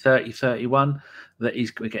 what, is he 30, 31? That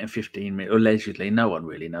he's getting 15 million, allegedly. No one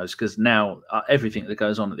really knows, because now everything that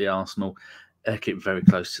goes on at the Arsenal, they keep very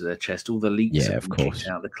close to their chest. All the leaks have been kicked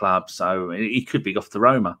out of the club. So he could be off to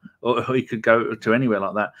Roma, or he could go to anywhere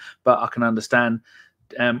like that. But I can understand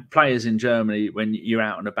players in Germany, when you're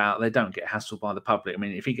out and about, they don't get hassled by the public. I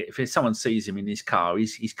mean, if someone sees him in his car,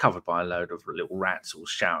 he's covered by a load of little rats all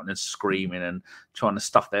shouting and screaming and trying to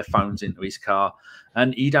stuff their phones into his car.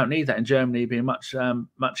 And you don't need that in Germany. It'd be a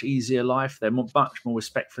much easier life. They're much more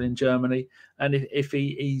respectful in Germany. And if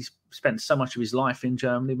he's spent so much of his life in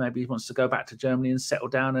Germany, maybe he wants to go back to Germany and settle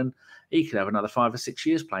down, and he could have another 5 or 6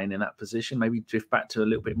 years playing in that position, maybe drift back to a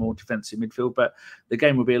little bit more defensive midfield. But the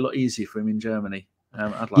game will be a lot easier for him in Germany.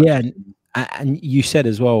 And you said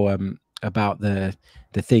as well about the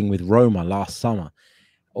thing with Roma last summer.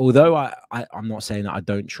 Although I'm not saying that I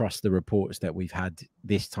don't trust the reports that we've had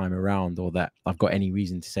this time around, or that I've got any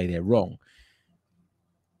reason to say they're wrong,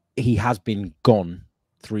 he has been gone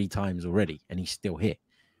 3 times already and he's still here.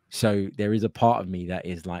 So there is a part of me that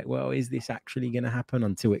is like, well, is this actually going to happen?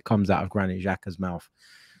 Until it comes out of Granit Xhaka's mouth,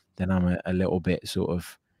 then I'm a little bit sort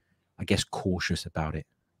of, I guess, cautious about it,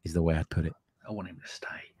 is the way I'd put it. I want him to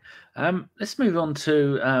stay. Let's move on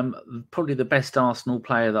to probably the best Arsenal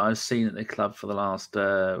player that I've seen at the club for the last,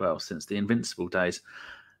 since the Invincible days,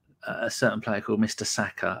 a certain player called Mr.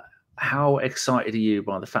 Saka. How excited are you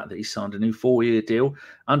by the fact that he signed a new 4-year deal,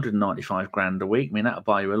 195 grand a week? I mean, that'll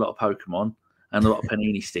buy you a lot of Pokemon and a lot of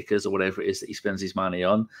Panini stickers or whatever it is that he spends his money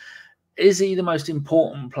on. Is he the most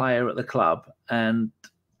important player at the club? And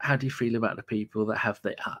how do you feel about the people that have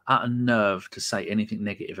the utter nerve to say anything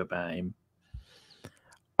negative about him?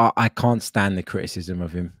 I can't stand the criticism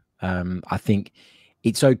of him. I think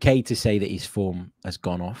it's okay to say that his form has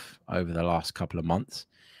gone off over the last couple of months.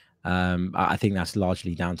 I think that's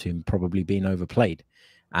largely down to him probably being overplayed,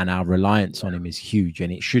 and our reliance on him is huge,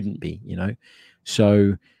 and it shouldn't be, you know.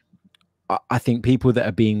 So I think people that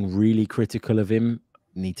are being really critical of him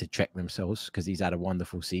need to check themselves, because he's had a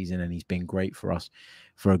wonderful season and he's been great for us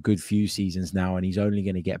for a good few seasons now, and he's only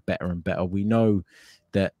going to get better and better. We know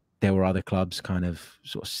that there were other clubs kind of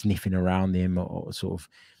sort of sniffing around him, or sort of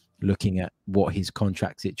looking at what his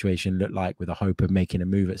contract situation looked like with a hope of making a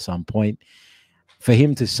move at some point. For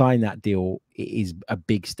him to sign that deal is a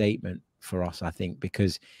big statement for us, I think,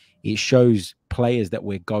 because it shows players that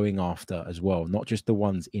we're going after as well, not just the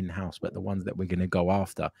ones in-house, but the ones that we're going to go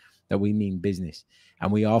after, that we mean business.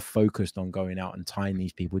 And we are focused on going out and tying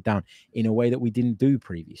these people down in a way that we didn't do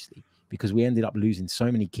previously, because we ended up losing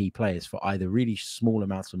so many key players for either really small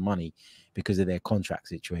amounts of money because of their contract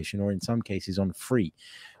situation, or in some cases on free.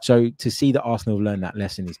 So to see that Arsenal have learned that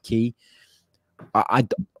lesson is key.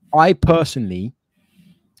 I personally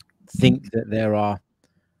think that there are...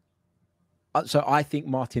 So I think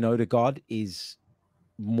Martin Odegaard is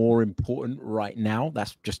more important right now.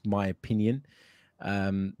 That's just my opinion,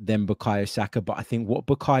 than Bukayo Saka. But I think what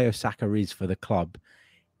Bukayo Saka is for the club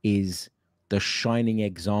is the shining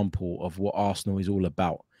example of what Arsenal is all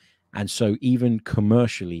about. And so even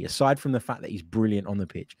commercially, aside from the fact that he's brilliant on the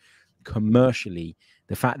pitch, commercially,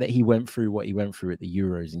 the fact that he went through what he went through at the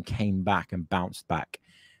Euros and came back and bounced back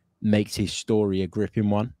makes his story a gripping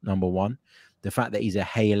one, number one. The fact that he's a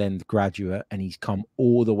Hale End graduate and he's come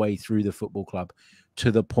all the way through the football club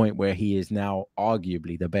to the point where he is now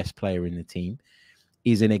arguably the best player in the team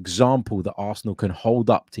is an example that Arsenal can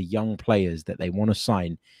hold up to young players that they want to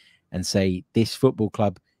sign and say, this football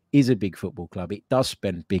club is a big football club. It does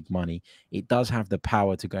spend big money. It does have the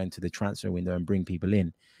power to go into the transfer window and bring people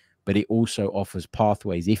in, but it also offers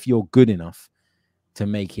pathways if you're good enough to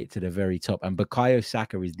make it to the very top. And Bukayo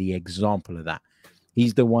Saka is the example of that.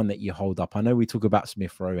 He's the one that you hold up. I know we talk about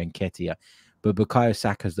Smith Rowe and Nketiah, but Bukayo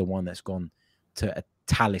Saka is the one that's gone to a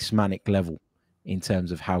talismanic level in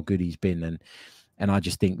terms of how good he's been. And I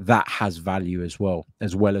just think that has value as well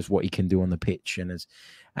as what he can do on the pitch.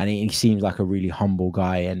 And he seems like a really humble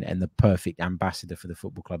guy and the perfect ambassador for the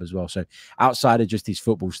football club as well. So outside of just his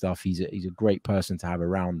football stuff, he's a great person to have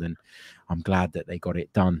around. And I'm glad that they got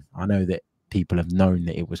it done. I know that people have known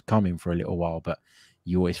that it was coming for a little while, but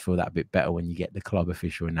you always feel that a bit better when you get the club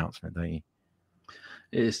official announcement, don't you?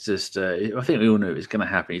 It's just, I think we all knew it was going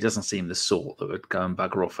to happen. He doesn't seem the sort that would go and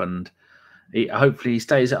bugger off, and hopefully he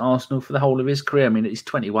stays at Arsenal for the whole of his career. I mean, he's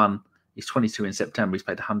 21. He's 22 in September. He's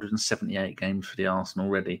played 178 games for the Arsenal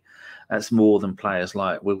already. That's more than players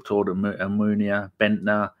like Wiltord and Munia,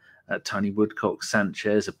 Bentner, Tony Woodcock,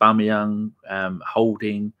 Sanchez, Aubameyang,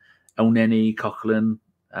 Holding, Elneny, Coquelin.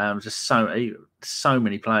 Just so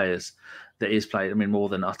many players that he's played. I mean, more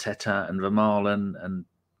than Arteta and Vermaelen, and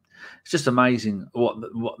it's just amazing what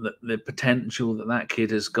the potential that kid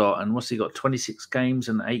has got. And what's he got? 26 games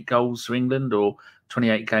and 8 goals for England, or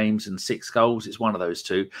 28 games and 6 goals. It's one of those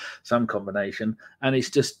two, some combination. And he's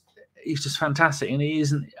just fantastic. And he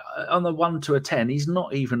isn't on the 1 to a 10. He's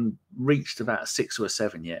not even reached about a 6 or a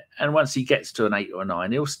 7 yet. And once he gets to an 8 or a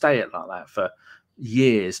 9, he'll stay at like that for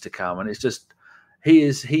years to come. And it's just he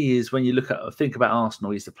is when you think about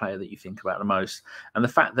Arsenal, he's the player that you think about the most. And the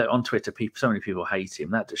fact that on Twitter so many people hate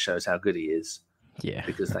him, that just shows how good he is. Yeah,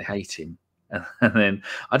 because they hate him. And then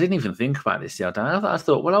I didn't even think about this the other day. I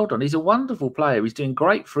thought, well, hold on, he's a wonderful player. He's doing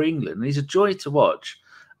great for England, and he's a joy to watch.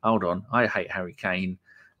 Hold on, I hate Harry Kane.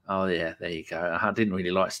 Oh yeah, there you go. I didn't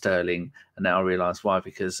really like Sterling, and now I realise why,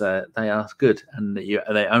 because they are good, and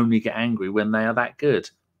they only get angry when they are that good.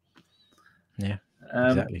 Yeah,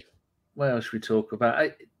 exactly. What else should we talk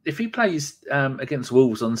about? If he plays against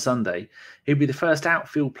Wolves on Sunday, he'll be the first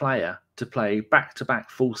outfield player to play back-to-back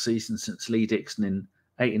full seasons since Lee Dixon in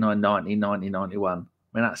 89, 90, 90, 91. I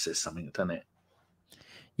mean, that says something, doesn't it?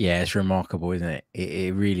 Yeah, it's remarkable, isn't it?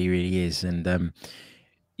 It really, really is. And,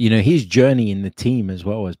 you know, his journey in the team as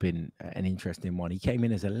well has been an interesting one. He came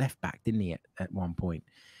in as a left back, didn't he, at one point?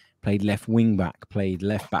 Played left wing back, played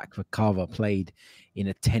left back for cover, played in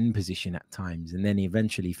a 10 position at times. And then he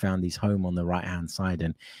eventually found his home on the right-hand side.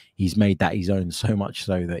 And he's made that his own, so much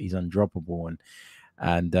so that he's undroppable.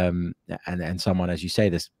 And someone, as you say,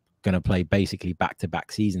 that's going to play basically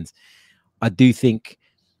back-to-back seasons. I do think,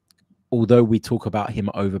 although we talk about him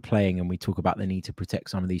overplaying and we talk about the need to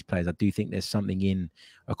protect some of these players, I do think there's something in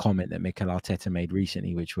a comment that Mikel Arteta made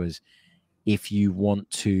recently, which was, if you want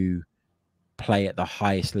to play at the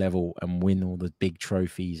highest level and win all the big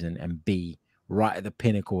trophies and be right at the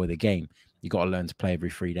pinnacle of the game, you got to learn to play every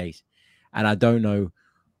 3 days. And I don't know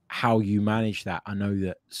how you manage that. I know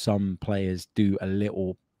that some players do a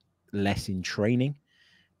little less in training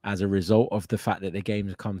as a result of the fact that the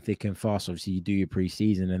games come thick and fast. Obviously, you do your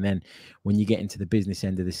pre-season, and then when you get into the business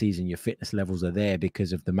end of the season, your fitness levels are there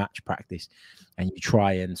because of the match practice, and you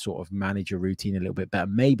try and sort of manage your routine a little bit better.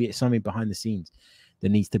 Maybe it's something behind the scenes that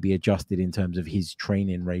needs to be adjusted in terms of his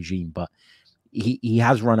training regime, but he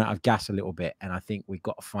has run out of gas a little bit, and I think we've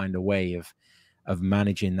got to find a way of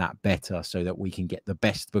managing that better so that we can get the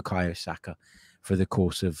best Bukayo Saka for the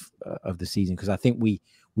course of the season. Because I think we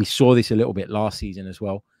saw this a little bit last season as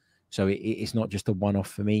well. So it's not just a one-off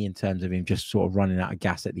for me in terms of him just sort of running out of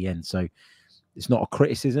gas at the end. So it's not a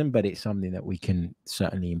criticism, but it's something that we can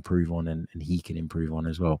certainly improve on, and he can improve on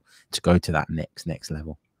as well to go to that next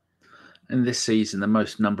level. In this season, the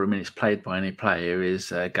most number of minutes played by any player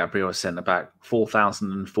is Gabriel centre-back,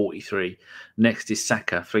 4,043. Next is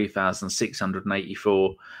Saka,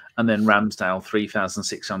 3,684. And then Ramsdale,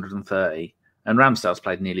 3,630. And Ramsdale's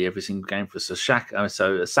played nearly every single game for us.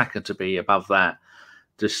 So Saka to be above that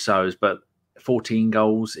just shows. But 14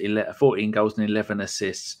 goals and 11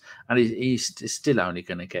 assists. And he's still only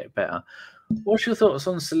going to get better. What's your thoughts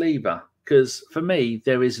on Saliba? Because for me,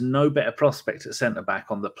 there is no better prospect at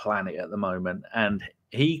centre-back on the planet at the moment. And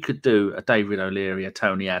he could do a David O'Leary, a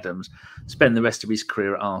Tony Adams, spend the rest of his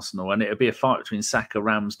career at Arsenal. And it would be a fight between Saka,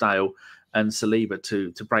 Ramsdale and Saliba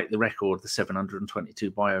to break the record, the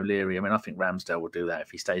 722 by O'Leary. I mean, I think Ramsdale will do that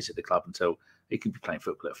if he stays at the club until he could be playing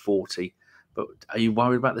football at 40. But are you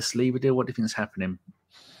worried about the Saliba deal? What do you think is happening?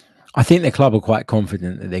 I think the club are quite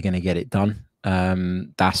confident that they're going to get it done.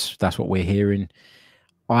 That's what we're hearing.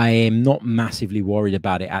 I am not massively worried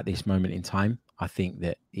about it at this moment in time. I think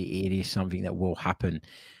that it is something that will happen.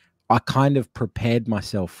 I kind of prepared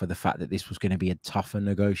myself for the fact that this was going to be a tougher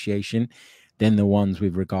negotiation than the ones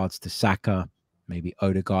with regards to Saka, maybe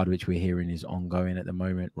Odegaard, which we're hearing is ongoing at the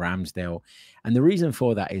moment, Ramsdale. And the reason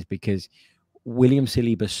for that is because William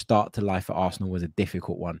Saliba's start to life at Arsenal was a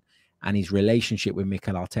difficult one. And his relationship with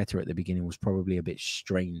Mikel Arteta at the beginning was probably a bit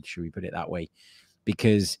strained, should we put it that way?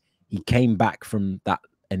 Because he came back from that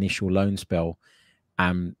initial loan spell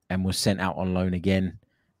and was sent out on loan again.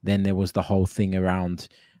 Then there was the whole thing around,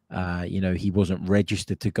 he wasn't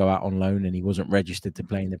registered to go out on loan, and he wasn't registered to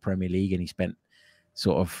play in the Premier League, and he spent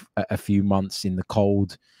sort of a few months in the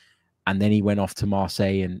cold. And then he went off to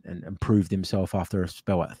Marseille and proved himself after a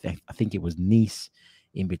spell. I think it was Nice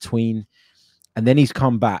in between. And then he's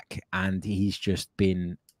come back and he's just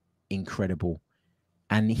been incredible.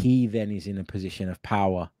 And he then is in a position of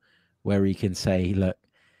power where he can say, look,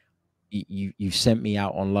 you sent me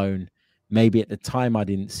out on loan. Maybe at the time I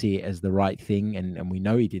didn't see it as the right thing, and we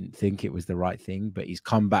know he didn't think it was the right thing, but he's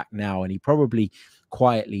come back now, and he probably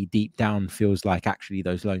quietly deep down feels like actually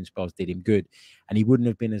those loan spells did him good, and he wouldn't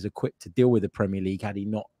have been as equipped to deal with the Premier League had he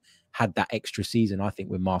not had that extra season. I think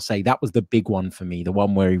with Marseille, that was the big one for me, the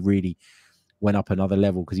one where he really went up another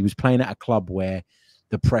level, because he was playing at a club where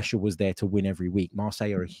the pressure was there to win every week.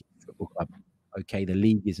 Marseille are a huge football club. Okay, the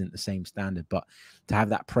league isn't the same standard, but to have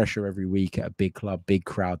that pressure every week at a big club, big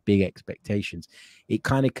crowd, big expectations, it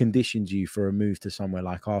kind of conditions you for a move to somewhere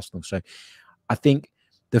like Arsenal. So I think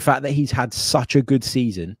the fact that he's had such a good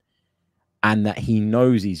season and that he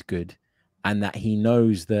knows he's good, and that he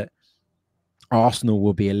knows that Arsenal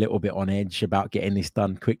will be a little bit on edge about getting this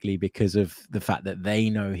done quickly because of the fact that they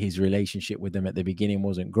know his relationship with them at the beginning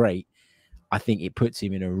wasn't great. I think it puts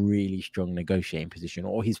him in a really strong negotiating position,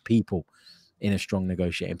 or his people in a strong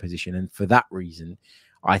negotiating position. And for that reason,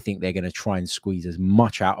 I think they're going to try and squeeze as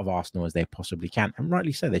much out of Arsenal as they possibly can. And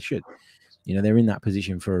rightly so, they should. You know, they're in that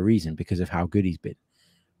position for a reason because of how good he's been.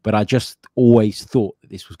 But I just always thought that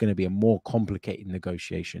this was going to be a more complicated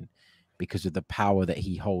negotiation because of the power that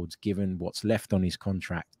he holds, given what's left on his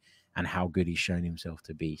contract and how good he's shown himself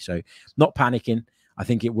to be. So not panicking. I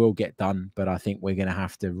think it will get done, but I think we're going to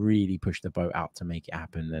have to really push the boat out to make it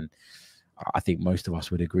happen. And I think most of us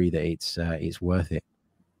would agree that it's worth it.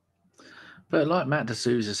 But like Matt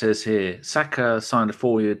D'Souza says here, Saka signed a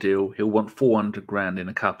 4-year deal. He'll want 400 grand in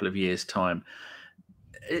a couple of years' time.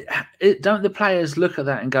 Don't the players look at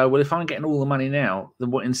that and go, well, if I'm getting all the money now,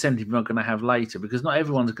 then what incentive am I going to have later? Because not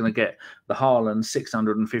everyone's going to get the Haaland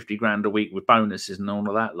 650 grand a week with bonuses and all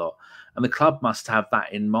of that lot. And the club must have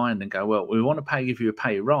that in mind and go, well, we want to give you a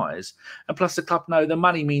pay rise. And plus the club know the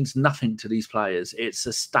money means nothing to these players. It's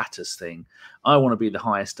a status thing. I want to be the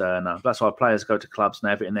highest earner. That's why players go to clubs and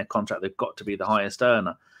have it in their contract. They've got to be the highest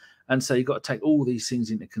earner. And so you've got to take all these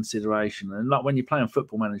things into consideration. And like when you play on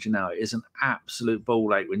Football Manager now, it is an absolute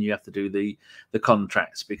ball ache when you have to do the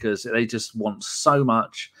contracts because they just want so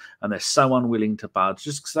much and they're so unwilling to budge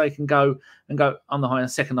just because they can go, I'm the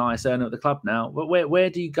second highest earner at the club now. But where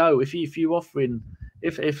do you go if you offering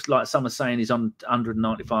if like some are saying he's on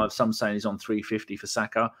 195, some saying he's on 350 for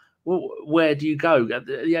Saka? Well, where do you go at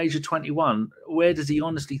the age of 21? Where does he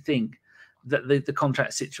honestly think that the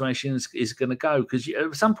contract situation is going to go? Because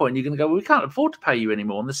at some point you're going to go, well, we can't afford to pay you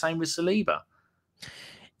anymore. And the same with Saliba.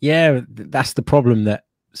 Yeah, that's the problem that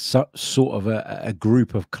sort of a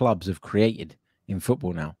group of clubs have created in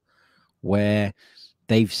football now, where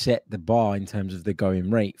they've set the bar in terms of the going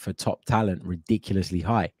rate for top talent ridiculously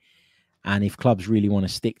high. And if clubs really want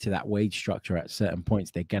to stick to that wage structure at certain points,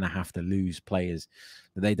 they're going to have to lose players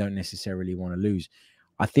that they don't necessarily want to lose.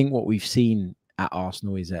 I think what we've seen at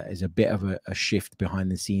Arsenal is a bit of a shift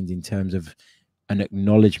behind the scenes in terms of an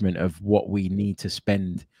acknowledgement of what we need to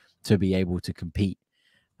spend to be able to compete.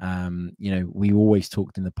 You know, we always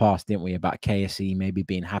talked in the past, didn't we, about KSE maybe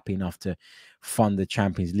being happy enough to fund the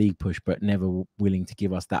Champions League push, but never willing to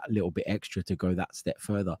give us that little bit extra to go that step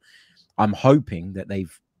further. I'm hoping that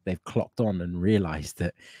they've clocked on and realized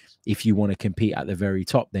that if you want to compete at the very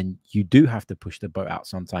top, then you do have to push the boat out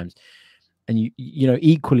sometimes. And you know,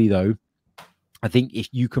 equally though, I think if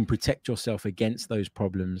you can protect yourself against those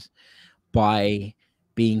problems by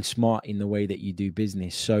being smart in the way that you do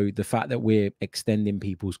business. So the fact that we're extending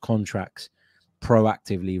people's contracts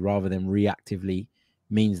proactively rather than reactively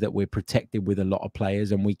means that we're protected with a lot of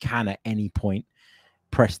players, and we can at any point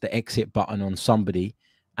press the exit button on somebody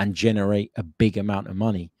and generate a big amount of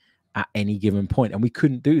money at any given point. And we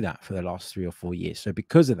couldn't do that for the last 3 or 4 years. So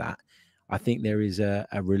because of that, I think there is a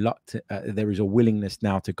willingness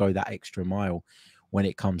now to go that extra mile when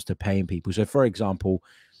it comes to paying people. So, for example,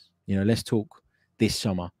 you know, let's talk this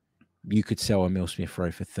summer. You could sell Emile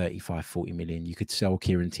Smith-Rowe for 35, 40 million. You could sell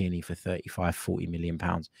Kieran Tierney for 35, 40 million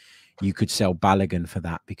pounds. You could sell Balogun for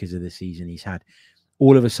that because of the season he's had.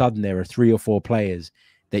 All of a sudden, there are 3 or 4 players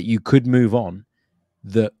that you could move on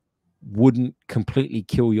that wouldn't completely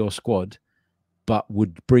kill your squad, but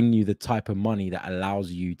would bring you the type of money that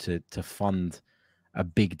allows you to fund a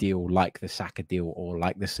big deal like the Saka deal or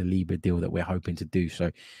like the Saliba deal that we're hoping to do.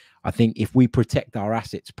 So I think if we protect our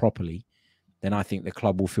assets properly, then I think the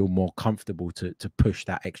club will feel more comfortable to push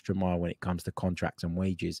that extra mile when it comes to contracts and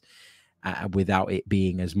wages without it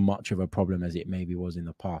being as much of a problem as it maybe was in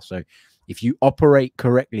the past. So if you operate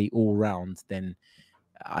correctly all round, then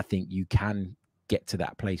I think you can get to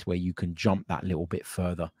that place where you can jump that little bit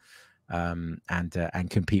further and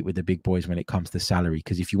compete with the big boys when it comes to salary.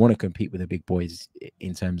 Because if you want to compete with the big boys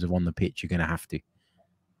in terms of on the pitch, you're going to have to.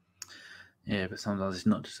 Yeah, but sometimes it's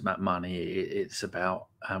not just about money. It's about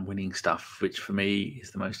winning stuff, which for me is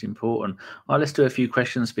the most important. All right, let's do a few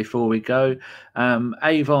questions before we go.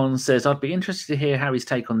 Avon says, I'd be interested to hear Harry's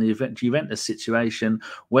take on the Juventus situation,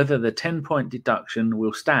 whether the 10-point deduction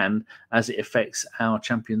will stand as it affects our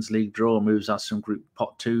Champions League draw, moves us from group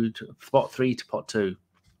pot 3 to pot 2.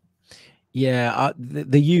 Yeah,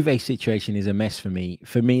 the Juve situation is a mess for me.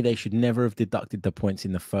 For me, they should never have deducted the points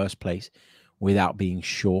in the first place without being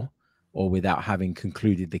sure or without having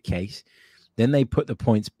concluded the case. Then they put the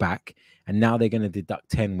points back, and now they're going to deduct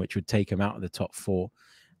 10, which would take them out of the top 4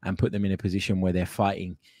 and put them in a position where they're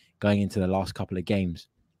fighting going into the last couple of games.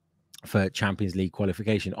 for Champions League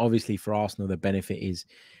qualification. Obviously, for Arsenal, the benefit is,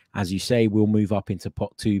 as you say, we'll move up into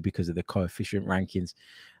pot 2 because of the coefficient rankings,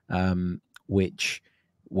 which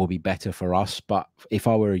will be better for us. But if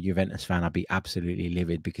I were a Juventus fan, I'd be absolutely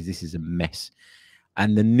livid because this is a mess.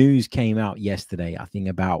 And the news came out yesterday, I think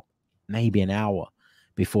about maybe an hour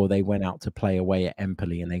before they went out to play away at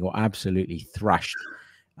Empoli, and they got absolutely thrashed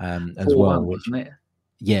as well. Wasn't it?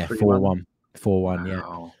 Yeah, 4-1. 4-1,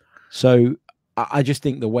 yeah. So I just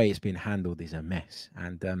think the way it's been handled is a mess.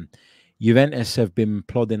 And Juventus have been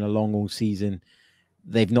plodding along all season.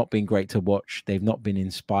 They've not been great to watch. They've not been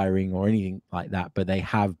inspiring or anything like that, but they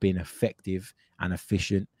have been effective and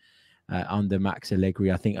efficient under Max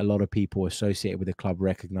Allegri. I think a lot of people associated with the club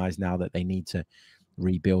recognize now that they need to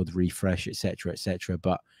rebuild, refresh, etc., etc.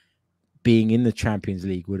 But being in the Champions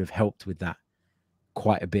League would have helped with that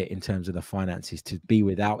quite a bit in terms of the finances. To be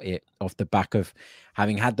without it off the back of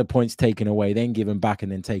having had the points taken away, then given back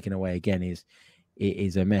and then taken away again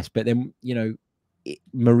is a mess. But then, you know,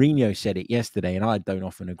 Mourinho said it yesterday, and I don't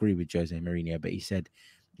often agree with Jose Mourinho, but he said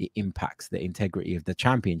it impacts the integrity of the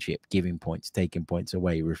championship, giving points, taking points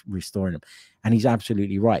away, restoring them. And he's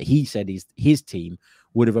absolutely right. He said his team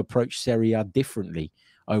would have approached Serie A differently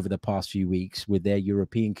over the past few weeks with their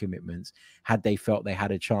European commitments had they felt they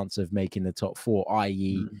had a chance of making the top 4,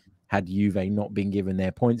 i.e. had Juve not been given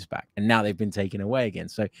their points back. And now they've been taken away again.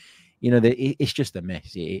 So, you know, it's just a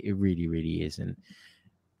mess. It really, really is. And,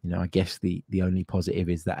 you know, I guess the only positive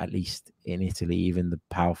is that at least in Italy, even the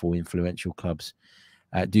powerful, influential clubs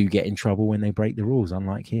do get in trouble when they break the rules,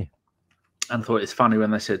 unlike here. And I thought it's funny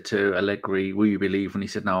when they said to Allegri, "Will you be leaving?" And he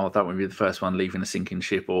said, "No, I don't want to be the first one leaving a sinking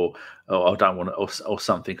ship," or "I don't want to," or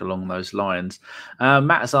something along those lines.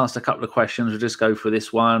 Matt has asked a couple of questions. We'll just go for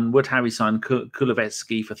this one. Would Harry sign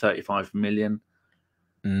Kulusevski for 35 million?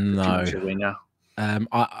 No. Winger.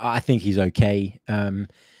 I think he's okay.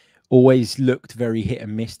 Always looked very hit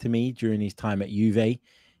and miss to me during his time at Juve.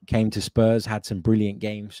 Came to Spurs, had some brilliant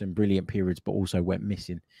games, some brilliant periods, but also went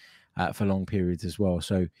missing for long periods as well.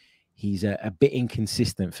 So he's a bit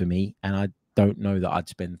inconsistent for me, and I don't know that I'd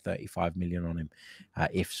spend 35 million on him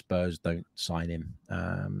if Spurs don't sign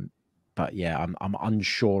him. But yeah, I'm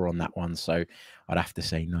unsure on that one, so I'd have to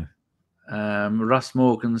say no. Russ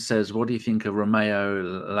Morgan says, "What do you think of Romeo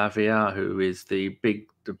Lavia, who is the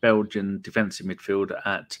Belgian defensive midfielder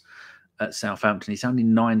at Southampton? He's only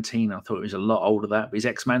 19. I thought he was a lot older than that, but he's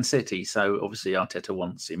ex-Man City, so obviously Arteta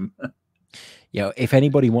wants him." Yeah, if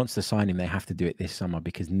anybody wants to sign him, they have to do it this summer,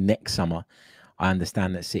 because next summer, I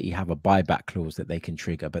understand that City have a buyback clause that they can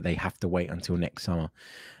trigger, but they have to wait until next summer.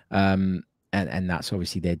 And that's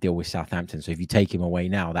obviously their deal with Southampton. So if you take him away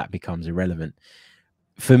now, that becomes irrelevant.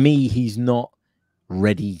 For me, he's not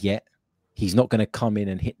ready yet. He's not going to come in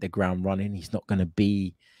and hit the ground running. He's not going to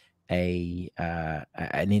be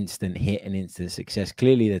an instant hit, an instant success.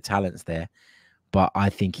 Clearly, the talent's there, but I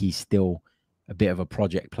think he's still a bit of a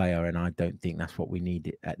project player, and I don't think that's what we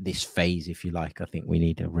need at this phase, if you like. I think we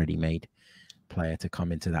need a ready-made player to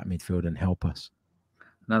come into that midfield and help us.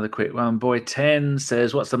 Another quick one. Boy 10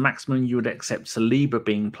 says, "What's the maximum you would accept Saliba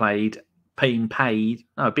being paid?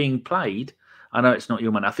 I know it's not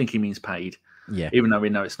your money. I think he means paid. Yeah. Even though we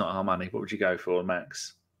know it's not our money, what would you go for,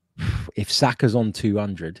 Max?" If Saka's on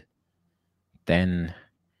 200, then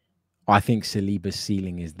I think Saliba's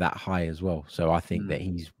ceiling is that high as well. So I think that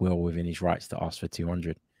he's well within his rights to ask for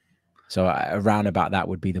 200. So around about that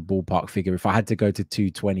would be the ballpark figure. If I had to go to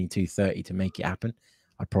 220, 230 to make it happen,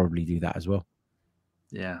 I'd probably do that as well.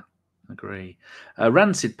 Yeah, agree.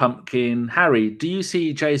 Rancid Pumpkin, Harry, do you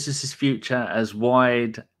see Jesus' future out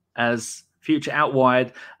wide as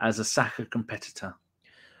a Saka competitor?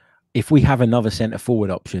 If we have another centre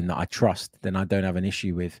forward option that I trust, then I don't have an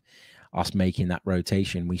issue with us making that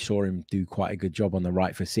rotation. We saw him do quite a good job on the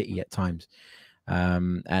right for City at times.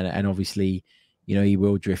 And obviously, you know, he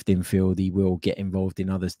will drift infield. He will get involved in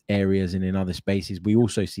other areas and in other spaces. We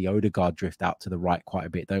also see Odegaard drift out to the right quite a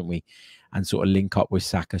bit, don't we? And sort of link up with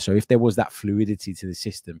Saka. So if there was that fluidity to the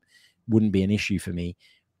system, wouldn't be an issue for me.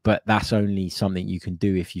 But that's only something you can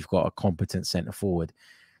do if you've got a competent centre forward.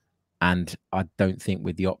 And I don't think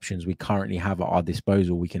with the options we currently have at our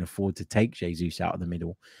disposal, we can afford to take Jesus out of the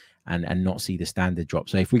middle and not see the standard drop.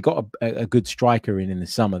 So if we got a good striker in the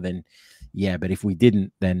summer, then yeah. But if we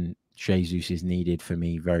didn't, then Jesus is needed for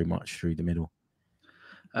me very much through the middle.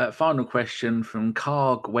 Final question from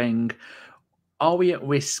Karl Weng. Are we at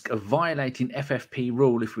risk of violating FFP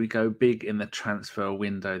rule if we go big in the transfer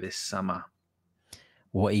window this summer?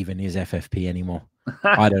 What even is FFP anymore?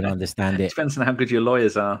 I don't understand it. Depends on how good your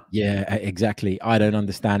lawyers are. Yeah, exactly. I don't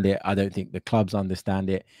understand it. I don't think the clubs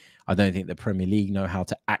understand it. I don't think the Premier League know how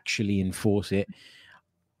to actually enforce it.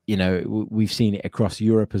 we've seen it across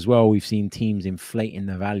Europe as well. We've seen teams inflating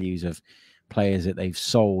the values of players that they've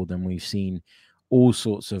sold, and we've seen all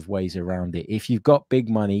sorts of ways around it. If you've got big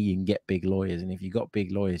money, you can get big lawyers, and if you've got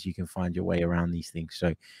big lawyers, you can find your way around these things.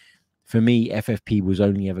 So for me, FFP was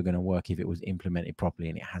only ever going to work if it was implemented properly,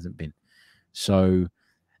 and it hasn't been. So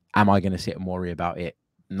am I going to sit and worry about it?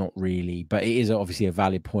 Not really, but it is obviously a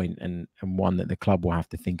valid point, and one that the club will have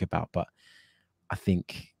to think about. But I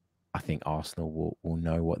think Arsenal will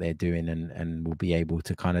know what they're doing, and will be able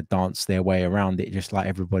to kind of dance their way around it, just like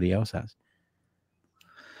everybody else has.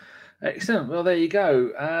 Excellent. Well, there you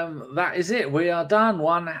go. That is it. We are done.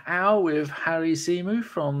 1 hour with Harry Symeou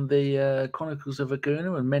from the Chronicles of a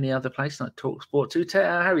Gooner and many other places like TalkSport 2.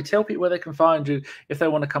 Harry, tell people where they can find you if they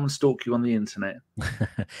want to come and stalk you on the internet.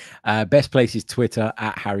 Best place is Twitter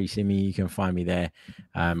at Harry Symeou. You can find me there.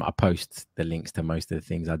 I post the links to most of the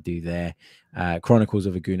things I do there. Chronicles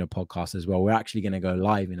of a Gooner podcast as well. We're actually going to go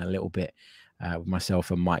live in a little bit. With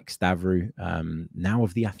myself and Mike Stavrou, now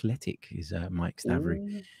of The Athletic, is Mike Stavrou.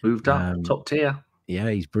 Ooh, moved up, top tier.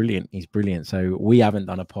 Yeah, he's brilliant. He's brilliant. So we haven't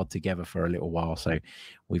done a pod together for a little while, so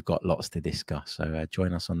we've got lots to discuss. So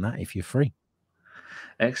join us on that if you're free.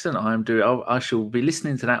 Excellent. I shall be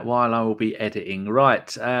listening to that while I will be editing. Right.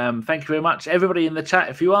 Thank you very much, everybody in the chat.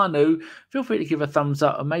 If you are new, feel free to give a thumbs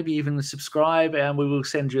up and maybe even subscribe, and we will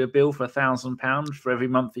send you a bill for £1,000 for every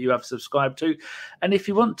month that you have subscribed to. And if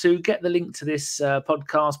you want to, get the link to this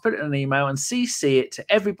podcast, put it in an email and CC it to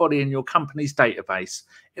everybody in your company's database.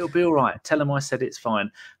 It'll be all right. Tell them I said it's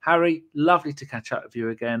fine. Harry, lovely to catch up with you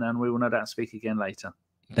again, and we will no doubt speak again later.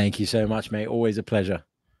 Thank you so much, mate. Always a pleasure.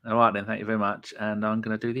 All right, then. Thank you very much. And I'm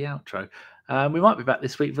going to do the outro. We might be back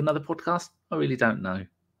this week for another podcast. I really don't know.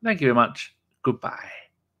 Thank you very much. Goodbye.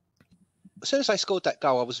 As soon as I scored that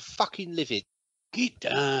goal, I was fucking livid. Get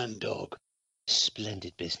down, dog.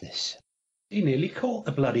 Splendid business. He nearly caught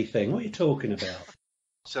the bloody thing. What are you talking about?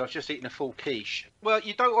 So I was just eating a full quiche. Well,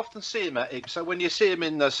 you don't often see them at Ibs, so when you see them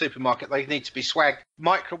in the supermarket, they need to be swagged,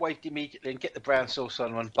 microwaved immediately, and get the brown sauce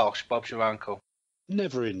on and bosh, Bob's your uncle.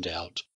 Never in doubt.